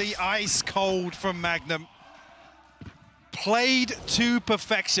 Absolutely ice cold from Magnum. Played to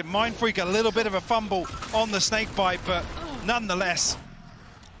perfection. Mind Freak a little bit of a fumble on the snake bite, but nonetheless.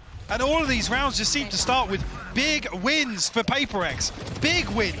 And all of these rounds just seem to start with big wins for PRX. Big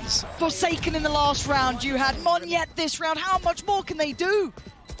wins. Forsaken in the last round. You had Monnier this round. How much more can they do?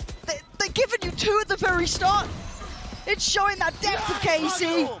 They're giving you 2 at the very start. It's showing that depth of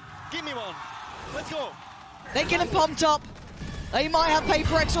KC. Give me one. Let's go. They're getting pumped up. They might have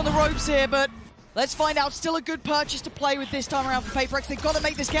PRX on the ropes here, but Let's find out. Still a good purchase to play with this time around for PRX. They've got to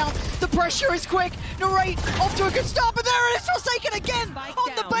make this count. The pressure is quick. Narrate off to a good start, but there it is. Forsaken again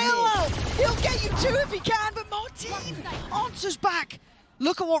on the bailout. He'll get you two if he can, but Martin answers back.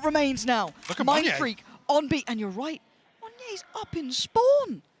 Look at what remains now. Look at Mind Monye. Freak on beat, and you're right. Monye's up in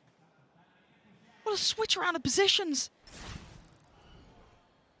spawn. What a switch around of positions.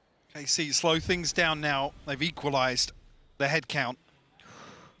 KC slow things down now. They've equalized the head count.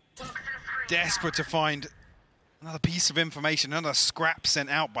 Desperate to find another piece of information, another scrap sent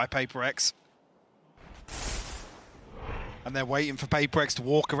out by PRX. And they're waiting for PRX to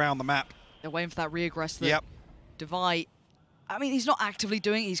walk around the map. They're waiting for that reaggress. Yep. Devi, I mean, he's not actively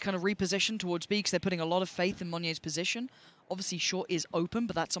doing it. He's kind of repositioned towards B because they're putting a lot of faith in Monye's position. Obviously, short is open,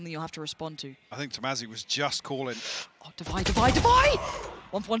 but that's something you'll have to respond to. I think Tomazi was just calling. Oh, Devi!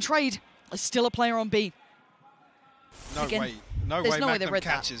 1-for-1 trade. There's still a player on B. No Again, way. No there's way no way they Magnum read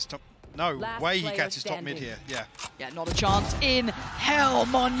that. catches top. No Last way he player catches top standing. mid here. Yeah. Yeah, not a chance in hell,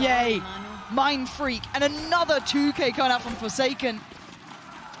 Monye. Mind Freak. And another 2K coming out from Forsaken.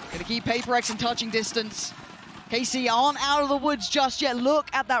 Gonna keep PRX in touching distance. KC aren't out of the woods just yet. Look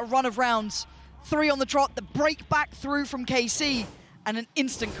at that run of rounds. 3 on the trot, the break back through from KC, and an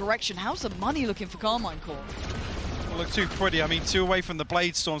instant correction. How's the money looking for Carmine Core? Don't look too pretty. I mean, 2 away from the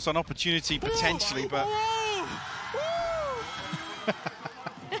Blade Storm, so an opportunity potentially, but...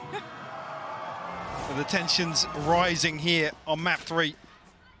 The tension's rising here on map 3.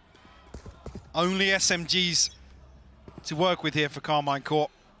 Only SMGs to work with here for Carmine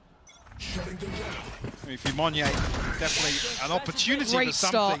Court. If you Monye, definitely an opportunity Great for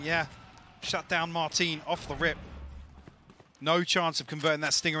something, start. yeah. Shut down Martin off the rip. No chance of converting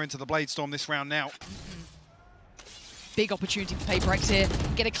that Stinger into the Blade Storm this round now. Big opportunity for PRX here.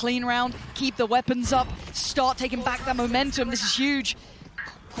 Get a clean round, keep the weapons up, start taking back that momentum. This is huge.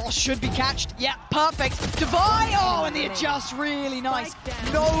 Cross should be catched. Yeah, perfect. Devi! Oh, and the adjust, really nice.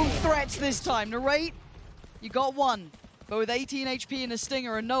 No threats this time. Narrate, you got one. But with 18 HP and a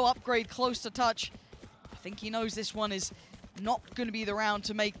Stinger and no upgrade close to touch, I think he knows this one is not going to be the round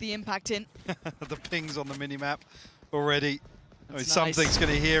to make the impact in. The pings on the minimap already. I mean, That's something's nice.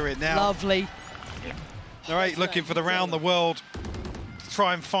 going to hear it now. Lovely. All right, looking for the round the world to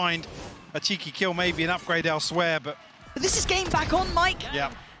try and find a cheeky kill, maybe an upgrade elsewhere, but But this is game back on, Mike.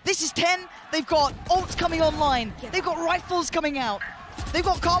 yeah. This is 10. They've got ults coming online. They've got rifles coming out. They've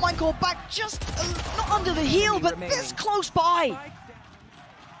got Carmine Core back just not under the heel, but this close by.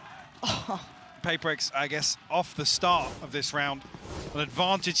 Oh. PRX, I guess, off the start of this round. An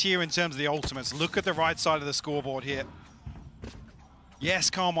advantage here in terms of the ultimates. Look at the right side of the scoreboard here. Yes,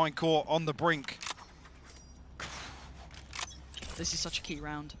 Carmine Core on the brink. This is such a key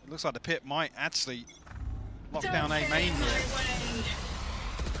round. It looks like the pit might actually lock down A main here.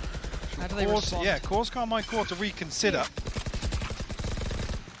 How do they respond? Yeah, cause Carmine Core to reconsider.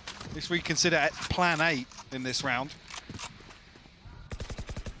 At least reconsider plan A in this round.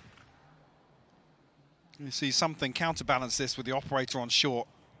 You see something counterbalance this with the operator on short.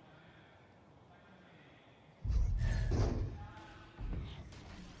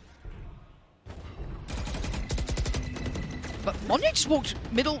 But Monye just walked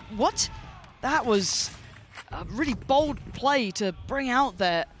middle. What? That was a really bold play to bring out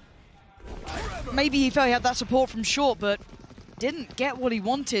there. Maybe he felt he had that support from short, but didn't get what he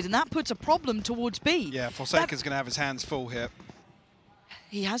wanted, and that puts a problem towards B. Yeah, Forsaken's going to have his hands full here.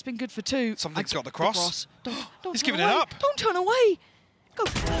 He has been good for 2. Something's got the cross. Don't He's turn giving it away. up. Don't turn away. Go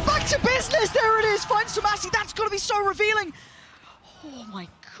back to business. There it is. Finds Tomazi. That's got to be so revealing. Oh my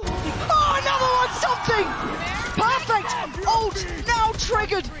God. Oh, another one. Something. Perfect. Ult now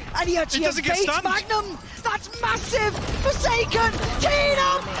triggered. And he actually doesn't get evades stunned. Magnum. That's massive. Forsaken. Teed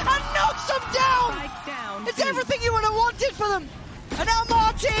him and knocks him down. It's everything you would have wanted for them. And now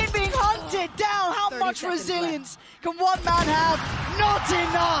Martin being hunted down. How much resilience can one man have? Not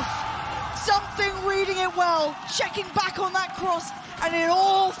enough. Something reading it well, checking back on that cross, and it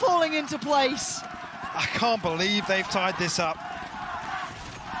all falling into place. I can't believe they've tied this up.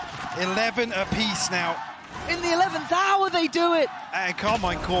 11 apiece now. In the 11th hour they do it. And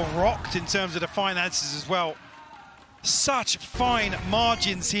Carmine Core rocked in terms of the finances as well. Such fine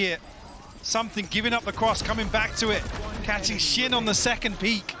margins here. Something giving up the cross, coming back to it, catching Shin on the second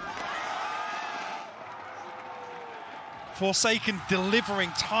peak. Forsaken delivering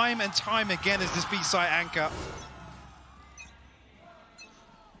time and time again as this B-side anchor.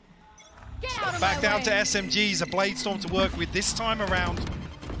 Back down to SMGs, a Blade Storm to work with this time around.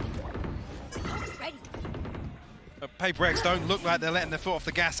 But PRX don't look like they're letting their foot off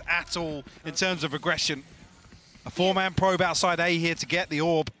the gas at all in terms of aggression. A 4-man probe outside A here to get the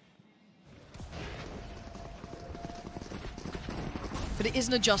orb. but it is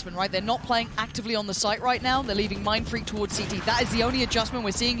an adjustment, right? They're not playing actively on the site right now. They're leaving Mindfreak towards CT. That is the only adjustment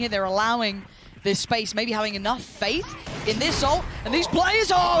we're seeing here. They're allowing this space, maybe having enough faith in this ult. And these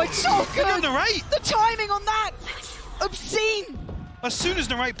players, oh, it's so good! The timing on that, obscene! As soon as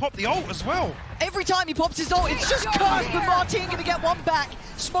Narrate popped the ult as well. Every time he pops his ult, it's just cursed, but Martin gonna get one back.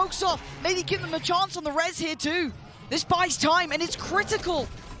 Smokes off, maybe give them a chance on the res here too. This buys time, and it's critical.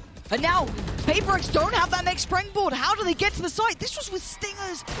 And now, PRX don't have that next springboard. How do they get to the site? This was with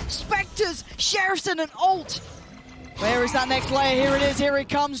Stingers, Spectres, Sheriffs, and an ult. Where is that next player? Here it is, here it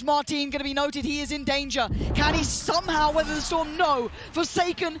comes. Martin gonna be noted, he is in danger. Can he somehow weather the storm? No.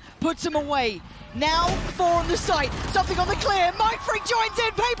 Forsaken puts him away. Now, 4 on the site, something on the clear. Mindfreak joins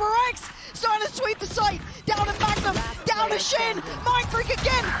in, PRX starting to sweep the site. Down to Magnum, down to Shin. Mindfreak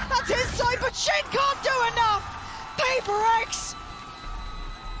again, that's his side, but Shin can't do enough. PRX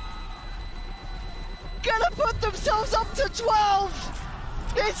gonna put themselves up to 12.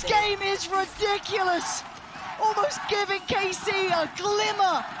 This game is ridiculous. Almost giving KC a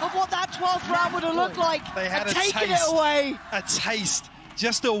glimmer of what that 12th round would have looked like. They had a taken taste, it away. A taste,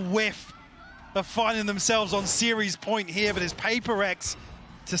 just a whiff of finding themselves on series point here, but it's PRX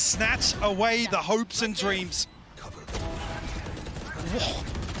to snatch away the hopes and dreams.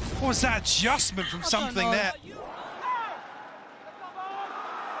 What was that adjustment from something there?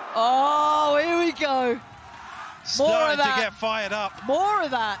 Oh, here we go. Starting to get fired up. More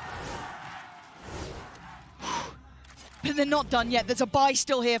of that. But they're not done yet. There's a buy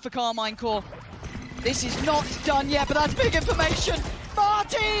still here for Carmine Core. This is not done yet, but that's big information.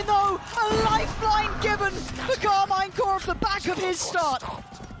 Martin, though, a lifeline given for Carmine Core off the back of his start.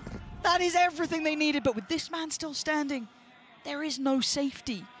 That is everything they needed, but with this man still standing, there is no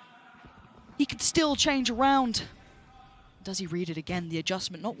safety. He could still change around. Does he read it again? The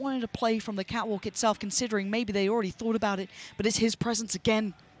adjustment, not wanting to play from the catwalk itself, considering maybe they already thought about it, but it's his presence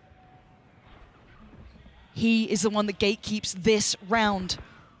again. He is the one that gatekeeps this round.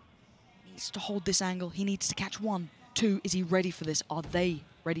 He needs to hold this angle. He needs to catch 1, 2. Is he ready for this? Are they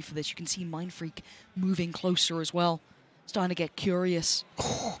ready for this? You can see Mindfreak moving closer as well. Starting to get curious.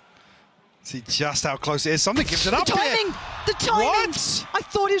 See just how close it is. Something gives it up The timing! here. The timing! What? I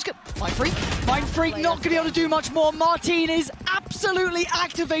thought he was good. Mindfreak not going to be able to do much more. Martin is absolutely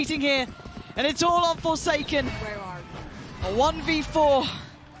activating here. And it's all on Forsaken. A 1v4.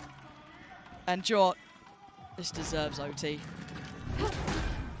 And Jort, this deserves OT.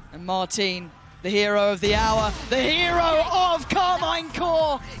 And Martin, the hero of the hour, the hero of Carmine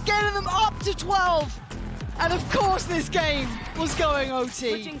Core, getting them up to 12. And of course this game was going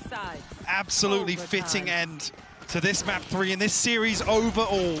OT. Absolutely fitting end to this map 3 in this series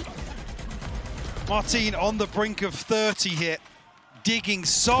overall. Martin on the brink of 30 here, digging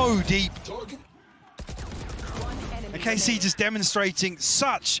so deep. And KC just demonstrating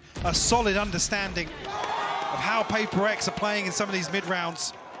such a solid understanding of how PRX are playing in some of these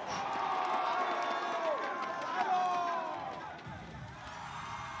mid-rounds.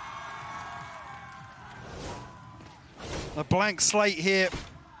 A blank slate here.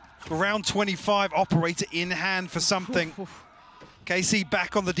 Round 25, operator in hand for something. KC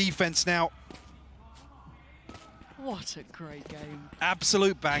back on the defense now. What a great game.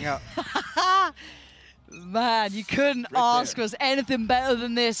 Absolute banger. Man, you couldn't ask us anything better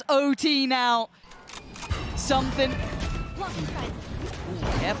than this. OT now. Something. Ooh,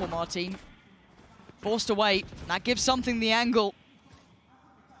 careful, Martin. Forced away. That gives something the angle.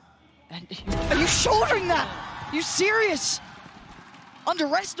 And are you shouldering that? Are you serious?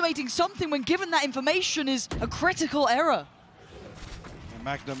 Underestimating something when given that information is a critical error.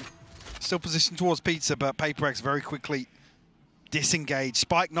 Magnum still positioned towards Pizza, but PRX very quickly disengaged.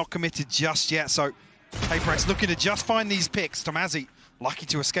 Spike not committed just yet, so PRX looking to just find these picks. Tomazzi lucky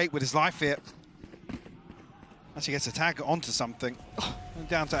to escape with his life here. Actually gets a tag onto something.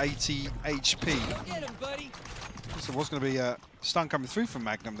 Down to 80 HP. Get him, buddy. So there was going to be a stun coming through from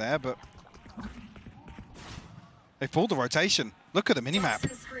Magnum there, but they pulled the rotation. Look at the minimap.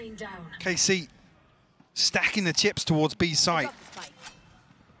 KC stacking the chips towards B site.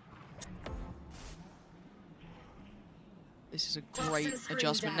 This is a great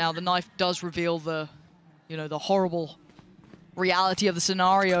adjustment. Now the knife does reveal the, the horrible reality of the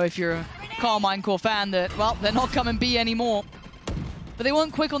scenario if you're a Carmine Core fan that, well, they're not coming B anymore. But they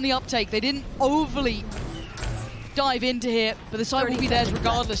weren't quick on the uptake. They didn't overly dive into here, but the site will be theirs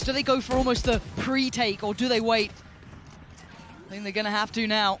regardless. Do they go for almost the pre-take or do they wait? I think they're going to have to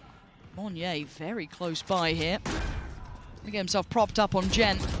now. Monnier very close by here. Gonna get himself propped up on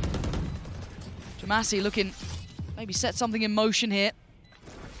Gen. Tomasi looking, maybe set something in motion here.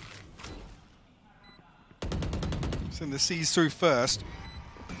 Send the C's through first.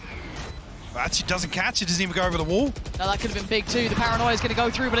 Actually doesn't catch it, doesn't even go over the wall. Now that could have been big too. The paranoia is going to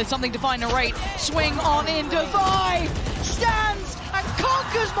go through, but it's something to find Narrate. Swing on in, Defy stands and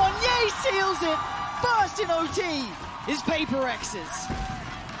conquers. Monnier seals it. First in OT is PRX's.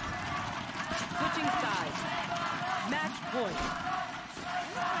 Switching sides. Match point.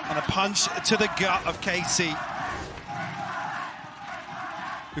 And a punch to the gut of KC,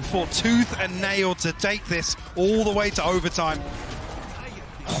 who fought tooth and nail to take this all the way to overtime.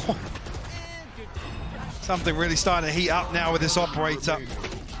 Something really starting to heat up now with this operator.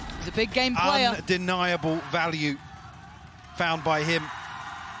 He's a big game player. Undeniable value found by him.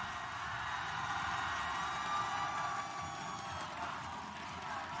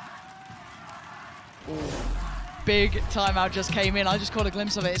 Big timeout just came in. I just caught a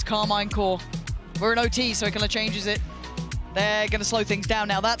glimpse of it. It's Carmine Core. We're in OT, so it kind of changes it. They're going to slow things down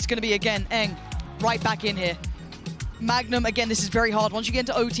now. That's going to be, again, Eng right back in here. Magnum, again, this is very hard. Once you get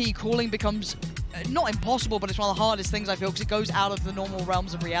into OT, calling becomes not impossible, but it's one of the hardest things, I feel, because it goes out of the normal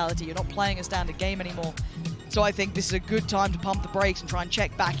realms of reality. You're not playing a standard game anymore. So I think this is a good time to pump the brakes and try and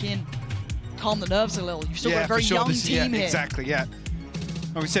check back in. Calm the nerves a little. You've still got a very young team here. Exactly, yeah.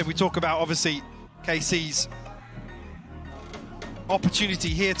 Like we said, we talk about, obviously, KC's opportunity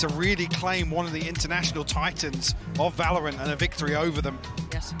here to really claim one of the international titans of Valorant and a victory over them.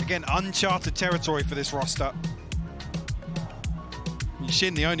 Yes. Again, uncharted territory for this roster.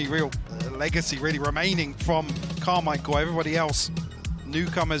 Shin, the only real legacy really remaining from Carmine Core. Everybody else,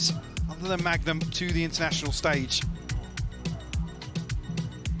 newcomers other than Magnum to the international stage.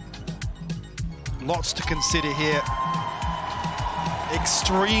 Lots to consider here.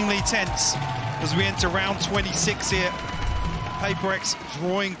 Extremely tense as we enter round 26 here. PRX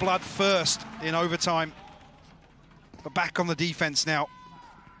drawing blood first in overtime, but back on the defense now.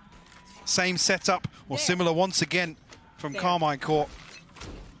 Same setup, or similar once again from Carmine Core.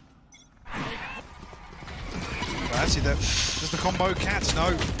 Actually, does the combo catch? No,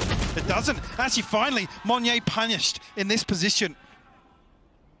 it doesn't. Actually, finally, Monnier punished in this position.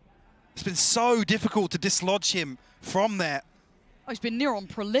 It's been so difficult to dislodge him from there. Oh, he's been near on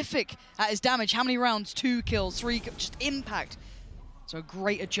prolific at his damage. How many rounds? 2 kills, 3 kills, just impact. So a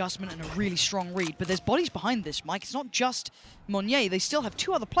great adjustment and a really strong read. But there's bodies behind this, Mike. It's not just Monnier. They still have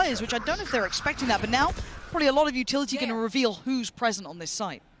 2 other players, which I don't know if they're expecting that. But now, probably a lot of utility going to reveal who's present on this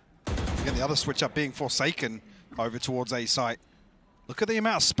site. Again, the other switch up being Forsaken over towards A site. Look at the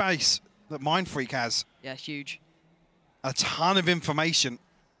amount of space that Mind Freak has. Yeah, huge. A ton of information.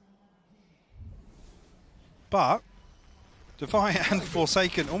 But Defy and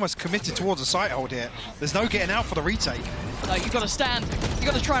Forsaken almost committed towards a site hold here. There's no getting out for the retake. No, you've got to stand. You've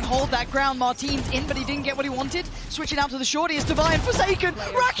got to try and hold that ground. Martin's in, but he didn't get what he wanted. Switching out to the shorty is Defy and Forsaken,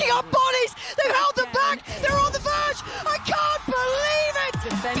 racking up bodies. They've held them back. They're on the verge. I can't believe it.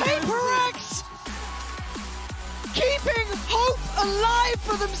 PRX keeping hope alive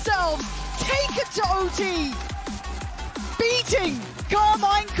for themselves. Take it to OT. Beating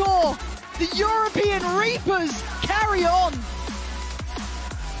Carmine Core. The European Reapers carry on.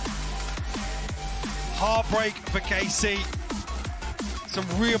 Heartbreak for KC. Some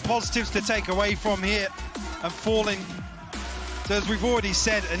real positives to take away from here. And falling to, as we've already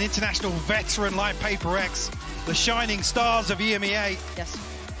said, an international veteran like PRX, the shining stars of EMEA. Yes.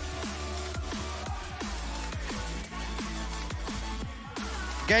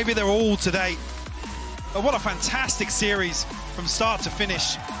 Gave it their all today. But what a fantastic series from start to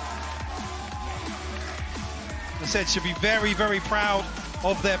finish. I said, should be very, very proud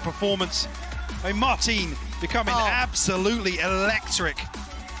of their performance. I mean, Martin becoming absolutely electric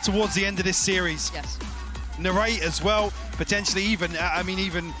towards the end of this series. Yes. Narrate as well, potentially even,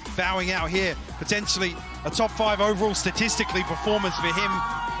 even bowing out here, potentially a top 5 overall statistically performance for him.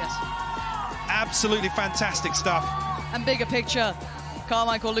 Yes. Absolutely fantastic stuff. And bigger picture,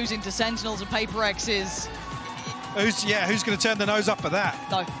 Carmine Core losing to Sentinels and PRX is... Who's going to turn the nose up for that?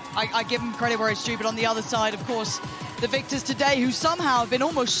 No, I give him credit where it's due, but on the other side, of course, the victors today, who somehow have been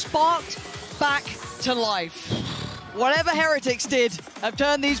almost sparked back to life. Whatever Heretics did have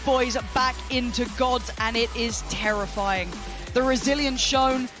turned these boys back into gods, and it is terrifying. The resilience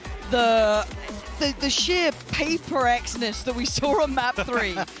shown, the sheer PRX-ness that we saw on map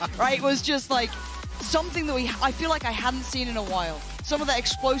 3, right, was just like something that I feel like I hadn't seen in a while. Some of that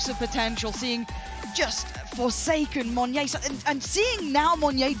explosive potential, seeing just Forsaken, Monnier, and seeing now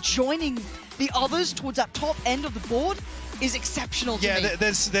Monnier joining the others towards that top end of the board is exceptional to me. Yeah,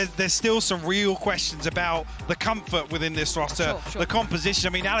 there's still some real questions about the comfort within this roster, Sure. the composition.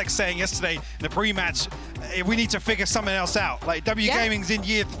 I mean, Alex saying yesterday in the pre-match, we need to figure something else out. Like, W Gaming's in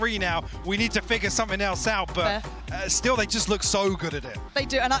year 3 now. We need to figure something else out, but still, they just look so good at it. They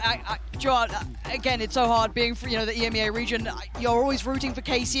do, and Joe, again, it's so hard being from, the EMEA region. You're always rooting for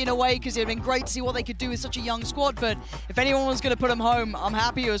KC in a way, because it'd been great to see what they could do with such a young squad, but if anyone was going to put them home, I'm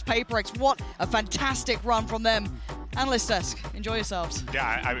happy it was PRX. What a fantastic run from them. Analyst desk, enjoy yourselves.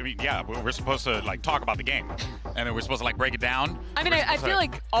 Yeah, I mean, yeah, we're supposed to talk about the game, and then we're supposed to break it down. I mean, I feel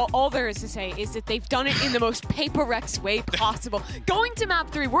like all there is to say is that they've done it in the most PRX way possible. Going to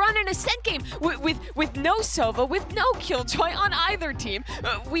map 3, we're on an Ascent game with no Sova, with no Killjoy on either team.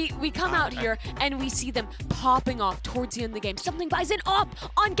 We come out here and we see them popping off towards the end of the game. Something buys it up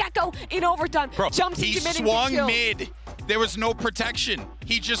on Gecko in overtime. Bro, jumps he into mid swung and mid. There was no protection.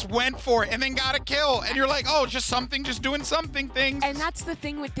 He just went for it and then got a kill. And you're like, oh, just doing something things. And that's the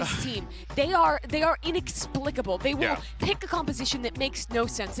thing with this team. They are inexplicable. They will pick a composition that makes no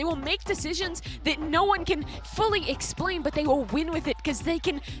sense. They will make decisions that no one can fully explain, but they will win with it because they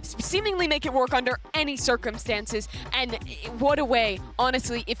can seemingly make it work under any circumstances. And what a way,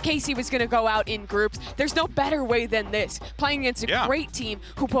 honestly, if KC was going to go out in groups, there's no better way than this. Playing against a great team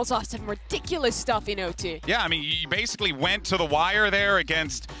who pulls off some ridiculous stuff in OT. Yeah, I mean, you basically went to the wire there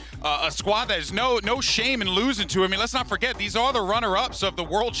against a squad that is no shame in losing to. I mean, let's not forget, these are the runner-ups of the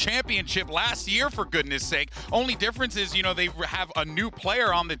World Championship last year, for goodness sake. Only difference is, they have a new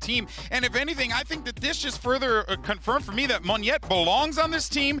player on the team. And if anything, I think that this just further confirmed for me that Monyet belongs on this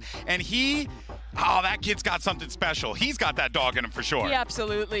team, and that kid's got something special. He's got that dog in him for sure. He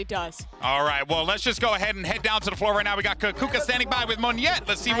absolutely does. All right, well, let's just go ahead and head down to the floor right now. We got Kuka standing by with Monyet.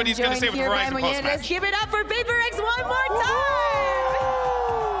 Let's see what he's going to say with Verizon post-match. Let's give it up for PRX one more time!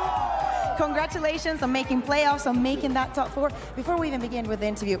 Congratulations on making playoffs, on making that top 4. Before we even begin with the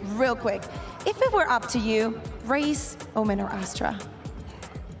interview, real quick, if it were up to you, Race, OMEN, or Astra?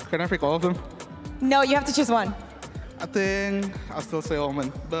 Can I pick all of them? No, you have to choose one. I think I'll still say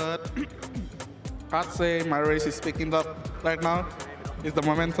OMEN, but I'd say my Race is picking up right now. It's the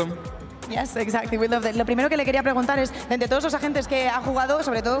momentum. Yes, exactly. We love that. Lo primero que le quería preguntar es, de entre todos los agentes que ha jugado,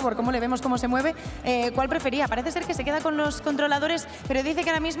 sobre todo por cómo le vemos cómo se mueve, ¿cuál prefería? Parece ser que se queda con los controladores, pero dice que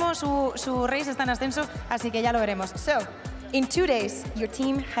ahora mismo su Race está en ascenso, así que ya lo veremos. So, in 2 days, your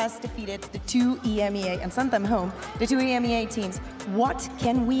team has defeated the 2 EMEA and sent them home, the 2 EMEA teams. What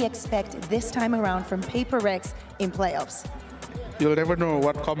can we expect this time around from PRX in playoffs? You'll never know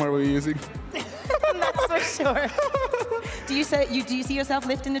what camera we're using. That's for sure. Do you see yourself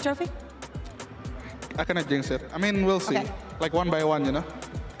lifting the trophy? I cannot jinx it. I mean, we'll see. Like one by one,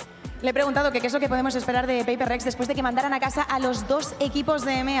 Le he preguntado que qué es lo que podemos esperar de PRX después de que mandaran a casa a los 2 equipos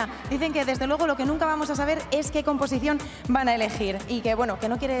de EMEA. Dicen que desde luego lo que nunca vamos a saber es qué composición van a elegir y que bueno, que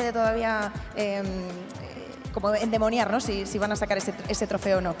no quiere todavía como endemoniar, ¿no? Si van a sacar ese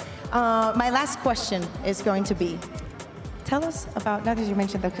trofeo o no. My last question is going to be, tell us about, now that you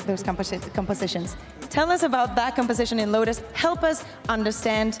mentioned those compositions, tell us about that composition in Lotus. Help us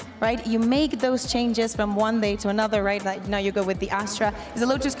understand, right? You make those changes from one day to another, right? Like now you go with the Astra. It's a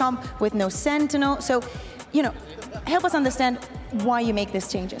Lotus comp with no Sentinel. So, help us understand why you make these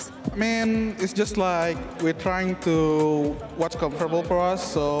changes. I mean, it's just like we're trying to what's comfortable for us,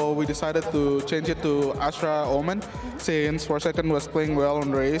 so we decided to change it to Astra OMEN, since Forsaken was playing well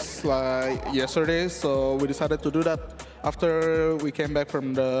on Race like yesterday, so we decided to do that after we came back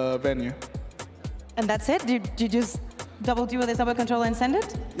from the venue. And that's it? Did you just double duo the double controller and send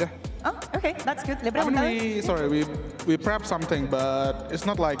it? Yeah. Oh, okay, that's good. we prepped something, but it's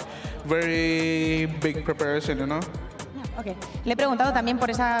not like very big preparation, Okay. Le he preguntado también por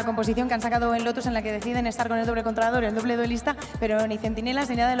esa composición que han sacado en Lotus en la que deciden estar con el doble controlador, el doble duelista, pero ni centinelas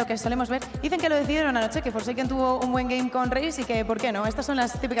ni nada de lo que solemos ver. Dicen que lo decidieron anoche, que Forsaken tuvo un buen game con Race y que, ¿por qué no? Estas son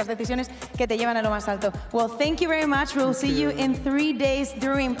las típicas decisiones que te llevan a lo más alto. Well, thank you very much. We'll see you in 3 days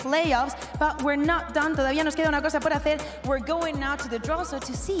during playoffs, but we're not done. Todavía nos queda una cosa por hacer. We're going now to the draw, so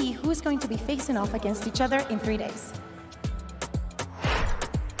to see who's going to be facing off against each other in 3 days.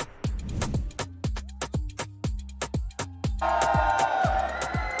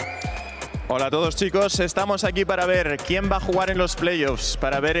 Hola a todos, chicos, estamos aquí para ver quién va a jugar en los playoffs,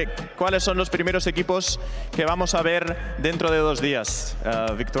 para ver cuáles son los primeros equipos que vamos a ver dentro de 2 días.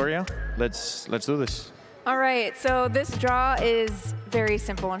 Victoria, let's do this. All right, so this draw is very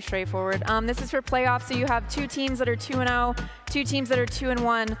simple and straightforward. This is for playoffs, so you have 2 teams that are 2-0, 2 teams that are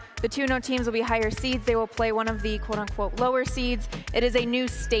 2-1. The 2-0 teams will be higher seeds. They will play one of the quote-unquote lower seeds. It is a new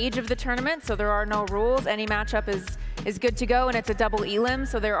stage of the tournament, so there are no rules. Any matchup is good to go, and it's a double elim,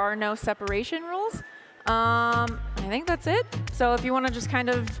 so there are no separation rules. I think that's it. So if you want to just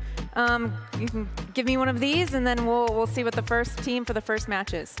kind of, you can give me one of these, and then we'll see what the first team for the first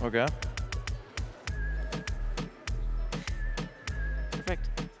match is. Okay. Perfect.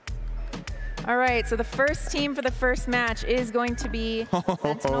 All right, so the first team for the first match is going to be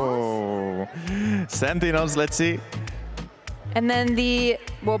Sentinels. Sentinels, let's see. And then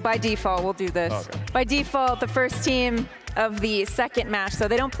well, by default, we'll do this. Okay. By default, the first team of the second match, so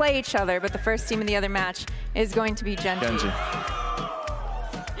they don't play each other, but the first team in the other match is going to be Genji.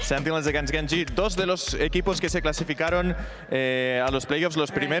 Sentinels against Genji, dos de los equipos que se clasificaron a los playoffs los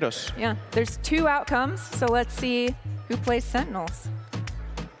primeros. Yeah, there's 2 outcomes, so let's see who plays Sentinels.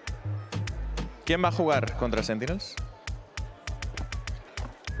 ¿Quién va a jugar contra Sentinels?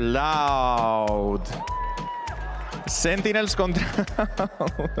 Loud. Sentinels contra...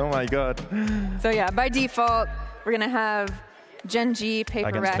 Oh my god. So yeah, by default, we're going to have Genji, PRX.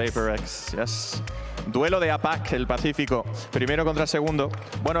 Against PRX, yes. Duelo de APAC, el Pacífico. Primero contra segundo.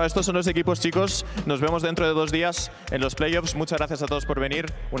 Bueno, estos son los equipos, chicos. Nos vemos dentro de 2 días en los playoffs. Muchas gracias a todos por venir.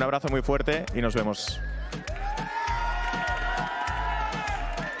 Un abrazo muy fuerte y nos vemos.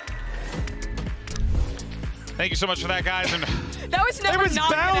 Thank you so much for that, guys. And that was never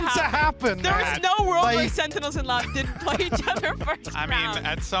not bound to happen. There was no world Like- where Sentinels and Loud didn't play each other first I round. mean,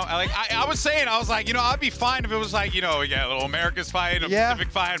 at some, like I was saying, I was like, you know, I'd be fine if it was like, you know, yeah, a little America's fight, a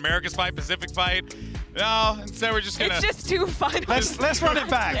Pacific fight, America's fight, Pacific fight. No, instead we're just gonna. It's just 2 finals. Let's run it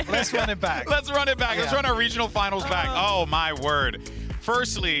back. Let's run it back. Let's run it back. Let's run our regional finals back. Oh my word!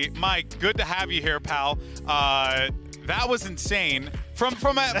 Firstly, Mike, good to have you here, pal. That was insane. From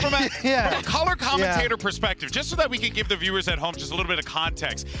a color commentator perspective, just so that we can give the viewers at home just a little bit of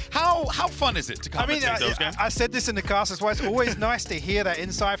context. How fun is it to commentate those games? I said this in the cast as well. It's always nice to hear that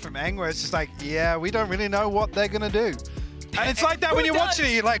insight from Eng, where it's just like, yeah, we don't really know what they're gonna do. And it's like that when you're watching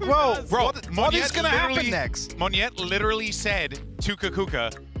it, you're like, whoa, Bro, what is going to happen next? Moniette literally said to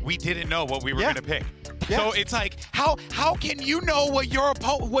Kakuka, we didn't know what we were going to pick. Yeah. So it's like, how can you know what you're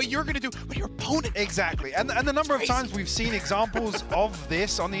going to do, what your opponent? Exactly. And the number of times we've seen examples of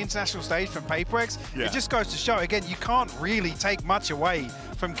this on the international stage from PRX, it just goes to show, again, you can't really take much away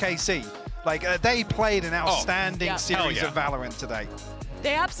from KC. Like, they played an outstanding series of Valorant today.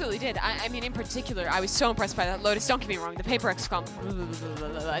 They absolutely did. I mean, in particular, I was so impressed by that Lotus. Don't get me wrong, the PRX comp.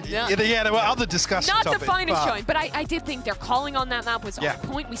 Yeah, there were other discussion Not topics. the finest showing, but I did think their calling on that map was on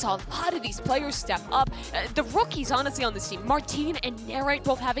point. We saw a lot of these players step up. The rookies, honestly, on this team, Martine and Narite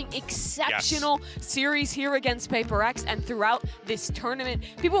both having exceptional series here against PRX, and throughout this tournament,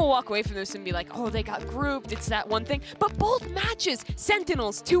 people will walk away from this and be like, oh, they got grouped, it's that one thing. But both matches,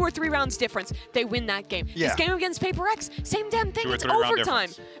 Sentinels, 2 or 3 rounds difference, they win that game. This game against PRX, same damn thing, it's overtime.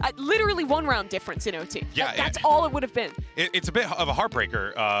 Literally 1 round difference in OT. Yeah, that's all it would have been. It's a bit of a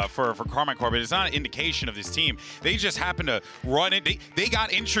heartbreaker for Carmine Corp, but it's not an indication of this team. They just happened to run it. They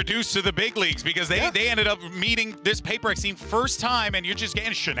got introduced to the big leagues because they ended up meeting this PRX team first time, and you're just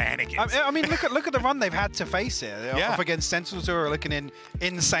getting shenanigans. I mean, look at the run they've had to face it. Up against Sentinels, who are looking in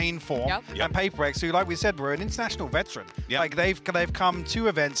insane form, and PRX, who, like we said, were an international veteran. Like they've come to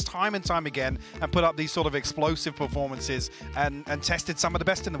events time and time again and put up these sort of explosive performances and tested some of the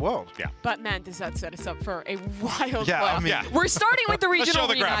best in the world. But man, does that set us up for a wild playoff. I mean, We're starting with the regional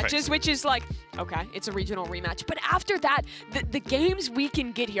the rematches, graphics. which is like, okay, it's a regional rematch. But after that, the games we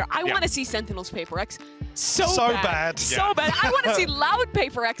can get here, I want to see Sentinels PRX so bad. So bad. I want to see Loud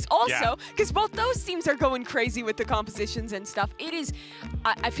PRX also, because both those teams are going crazy with the compositions and stuff. It is,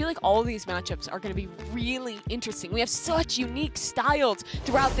 I feel like all these matchups are going to be really interesting. We have such unique styles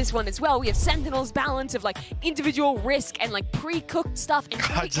throughout this one as well. We have Sentinels' balance of like individual risk and like pre-cooked stuff and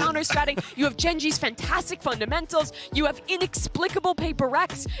counter-stratting. You have Genji's fantastic fundamentals. You have inexplicable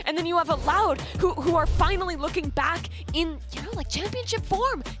PRX, and then you have a Loud who are finally looking back in, you know, like championship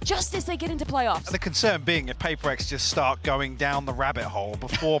form just as they get into playoffs. The concern being if PRX just start going down the rabbit hole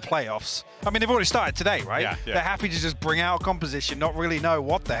before playoffs. I mean, they've already started today, right? They're happy to just bring out a composition, not really know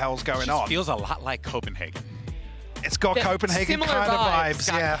what the hell's going on. It feels a lot like Copenhagen. It's got Copenhagen kind of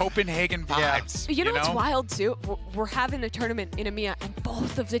vibes. Copenhagen vibes. You know what's wild too? We're having a tournament in EMEA and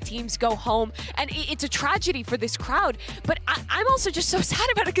both of the teams go home, and it's a tragedy for this crowd. But I'm also just so sad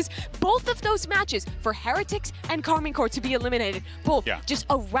about it because both of those matches for Heretics and Carmine Corp to be eliminated, both just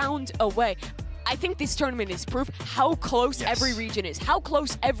a round away. I think this tournament is proof how close every region is, how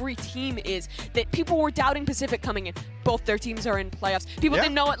close every team is, that people were doubting Pacific coming in. Both their teams are in playoffs. People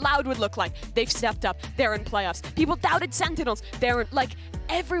didn't know what Loud would look like. They've stepped up. They're in playoffs. People doubted Sentinels. They're in, like,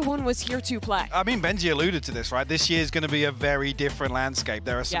 everyone was here to play. I mean, Benji alluded to this, right? This year is going to be a very different landscape.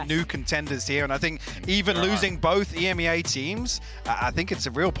 There are some new contenders here, and I think even losing both EMEA teams, I think it's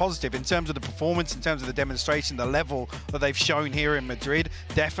a real positive in terms of the performance, in terms of the demonstration, the level that they've shown here in Madrid.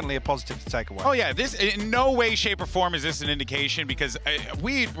 Definitely a positive to take away. Oh yeah, this in no way, shape, or form is this an indication, because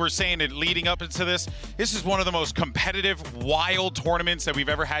we were saying it leading up into this. This is one of the most competitive, wild tournaments that we've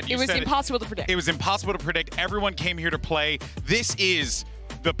ever had. It was impossible to predict. It was impossible to predict. Everyone came here to play. This is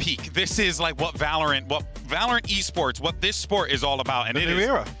the peak. This is like what VALORANT Esports, what this sport is all about, and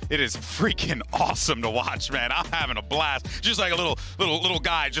it is freaking awesome to watch, man. I'm having a blast, just like a little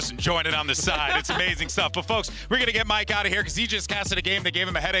guy just enjoying it on the side. It's amazing stuff. But folks, we're gonna get Mike out of here because he just casted a game that gave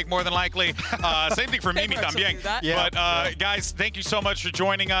him a headache more than likely. Same thing for Mimi también. But guys, thank you so much for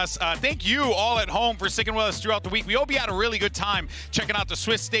joining us. Thank you all at home for sticking with us throughout the week. We hope you had a really good time checking out the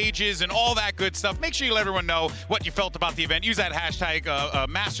Swiss stages and all that good stuff. Make sure you let everyone know what you felt about the event. Use that hashtag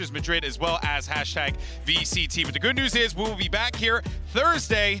Masters Madrid as well as hashtag VCT. But the good news is we will be back here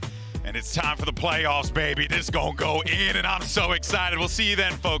Thursday, and it's time for the playoffs, baby. This is gonna go in, and I'm so excited. We'll see you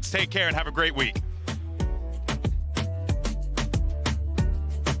then, folks. Take care and have a great week.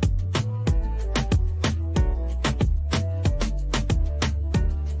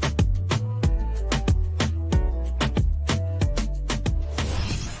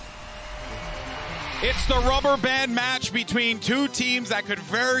 It's the rubber band match between two teams that could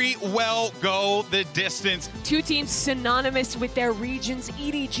very well go the distance. Two teams synonymous with their regions.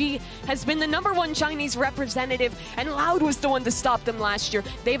 EDG has been the #1 Chinese representative, and Loud was the one to stop them last year.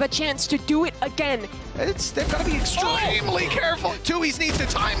 They have a chance to do it again. They've got to be extremely careful. Tui's needs to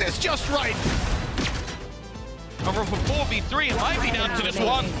time this just right. Over for 4v3, it might be down to just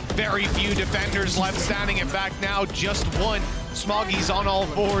one. Very few defenders left standing. In fact, now just one. Smoggy's on all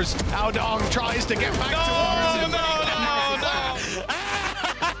fours. Aodong tries to get back towards him.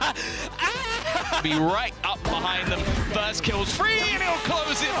 Be right up behind them. First kill's free, and he'll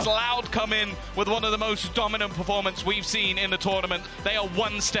close it. Loud come in with one of the most dominant performances we've seen in the tournament. They are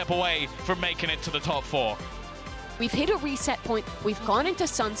one step away from making it to the top 4. We've hit a reset point. We've gone into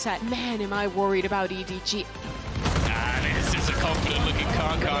sunset. Man, am I worried about EDG. This is a confident-looking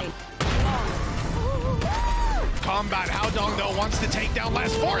Kankan. Combat, Aodong though wants to take down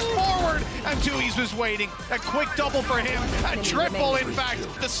last, forced forward, and Tui's was waiting. A quick double for him, a triple in fact.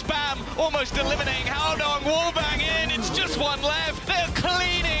 The spam almost eliminating Aodong, wallbang in, it's just one left. They're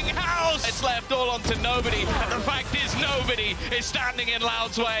cleaning house. It's left all onto nobody, and the fact is nobody is standing in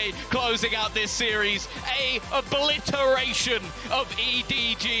Loud's way, closing out this series. A obliteration of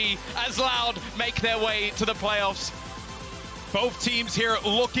EDG as Loud make their way to the playoffs. Both teams here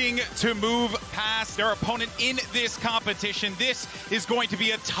looking to move past their opponent in this competition. This is going to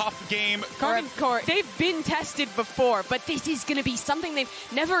be a tough game. Karmine Corp, they've been tested before, but this is going to be something they've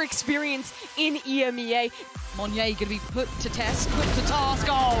never experienced in EMEA. Monnier going to be put to test, put to task.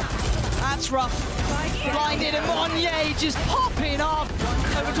 Oh, that's rough. Blinded, and Monnier just popping up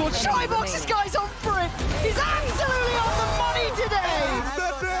over towards Shybox. This guy's on for it. He's absolutely on the money today.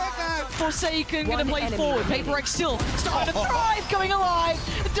 Forsaken going to play forward. PRX still starting to thrive, going alive.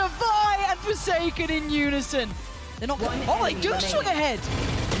 Divide and Forsaken in unison. They're not going. Oh, they do swing ahead.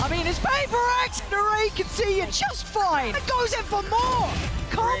 I mean, it's PRX. Narrate can see you just fine. It goes in for more.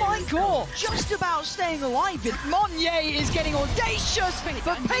 Carmine Corp just about staying alive. Monnier is getting audacious, but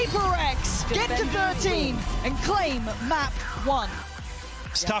PRX get to 13 and claim map 1.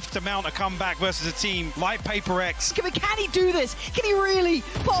 It's tough to mount a comeback versus a team like PRX. Can he do this? Can he really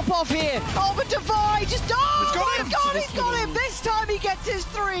pop off here? Oh, but Divide just... Oh, my God, he's got him! This time he gets his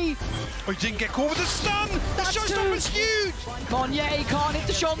 3. Oh, he didn't get caught with a stun! The showstopper was huge! Monnier can't hit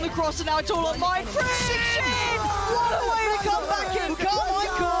the shot on the cross, and now it's all on mine. What a way to come back in! Carmine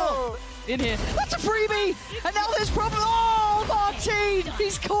Corp in here. That's a freebie! And now there's problem. Oh, Martin!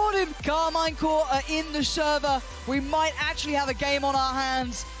 He's caught him! Carmine Corp are in the server. We might actually have a game on our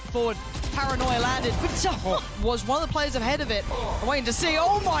hands. Forward. Paranoia landed. But was one of the players ahead of it. I'm waiting to see.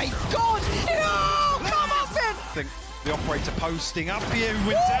 Oh my God! No! Come up in! I think the operator posting up here, who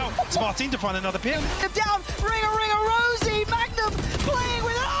wins out. It's Martin to find another pin. Down, ringer, Rosie, Magnum playing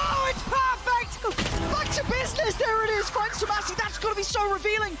with it. Oh, it's perfect! Back to business. There it is. Finds Tomasi. That's got to be so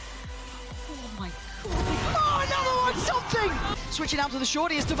revealing. Oh my God. Oh, another one, something! Switching out to the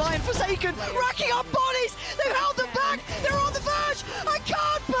shorty is Divine Forsaken, racking up bodies! They've held them back! They're on the verge! I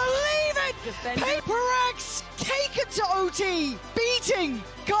can't believe it! PRX taken to OT, beating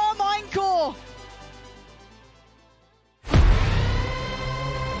Carmine Corp.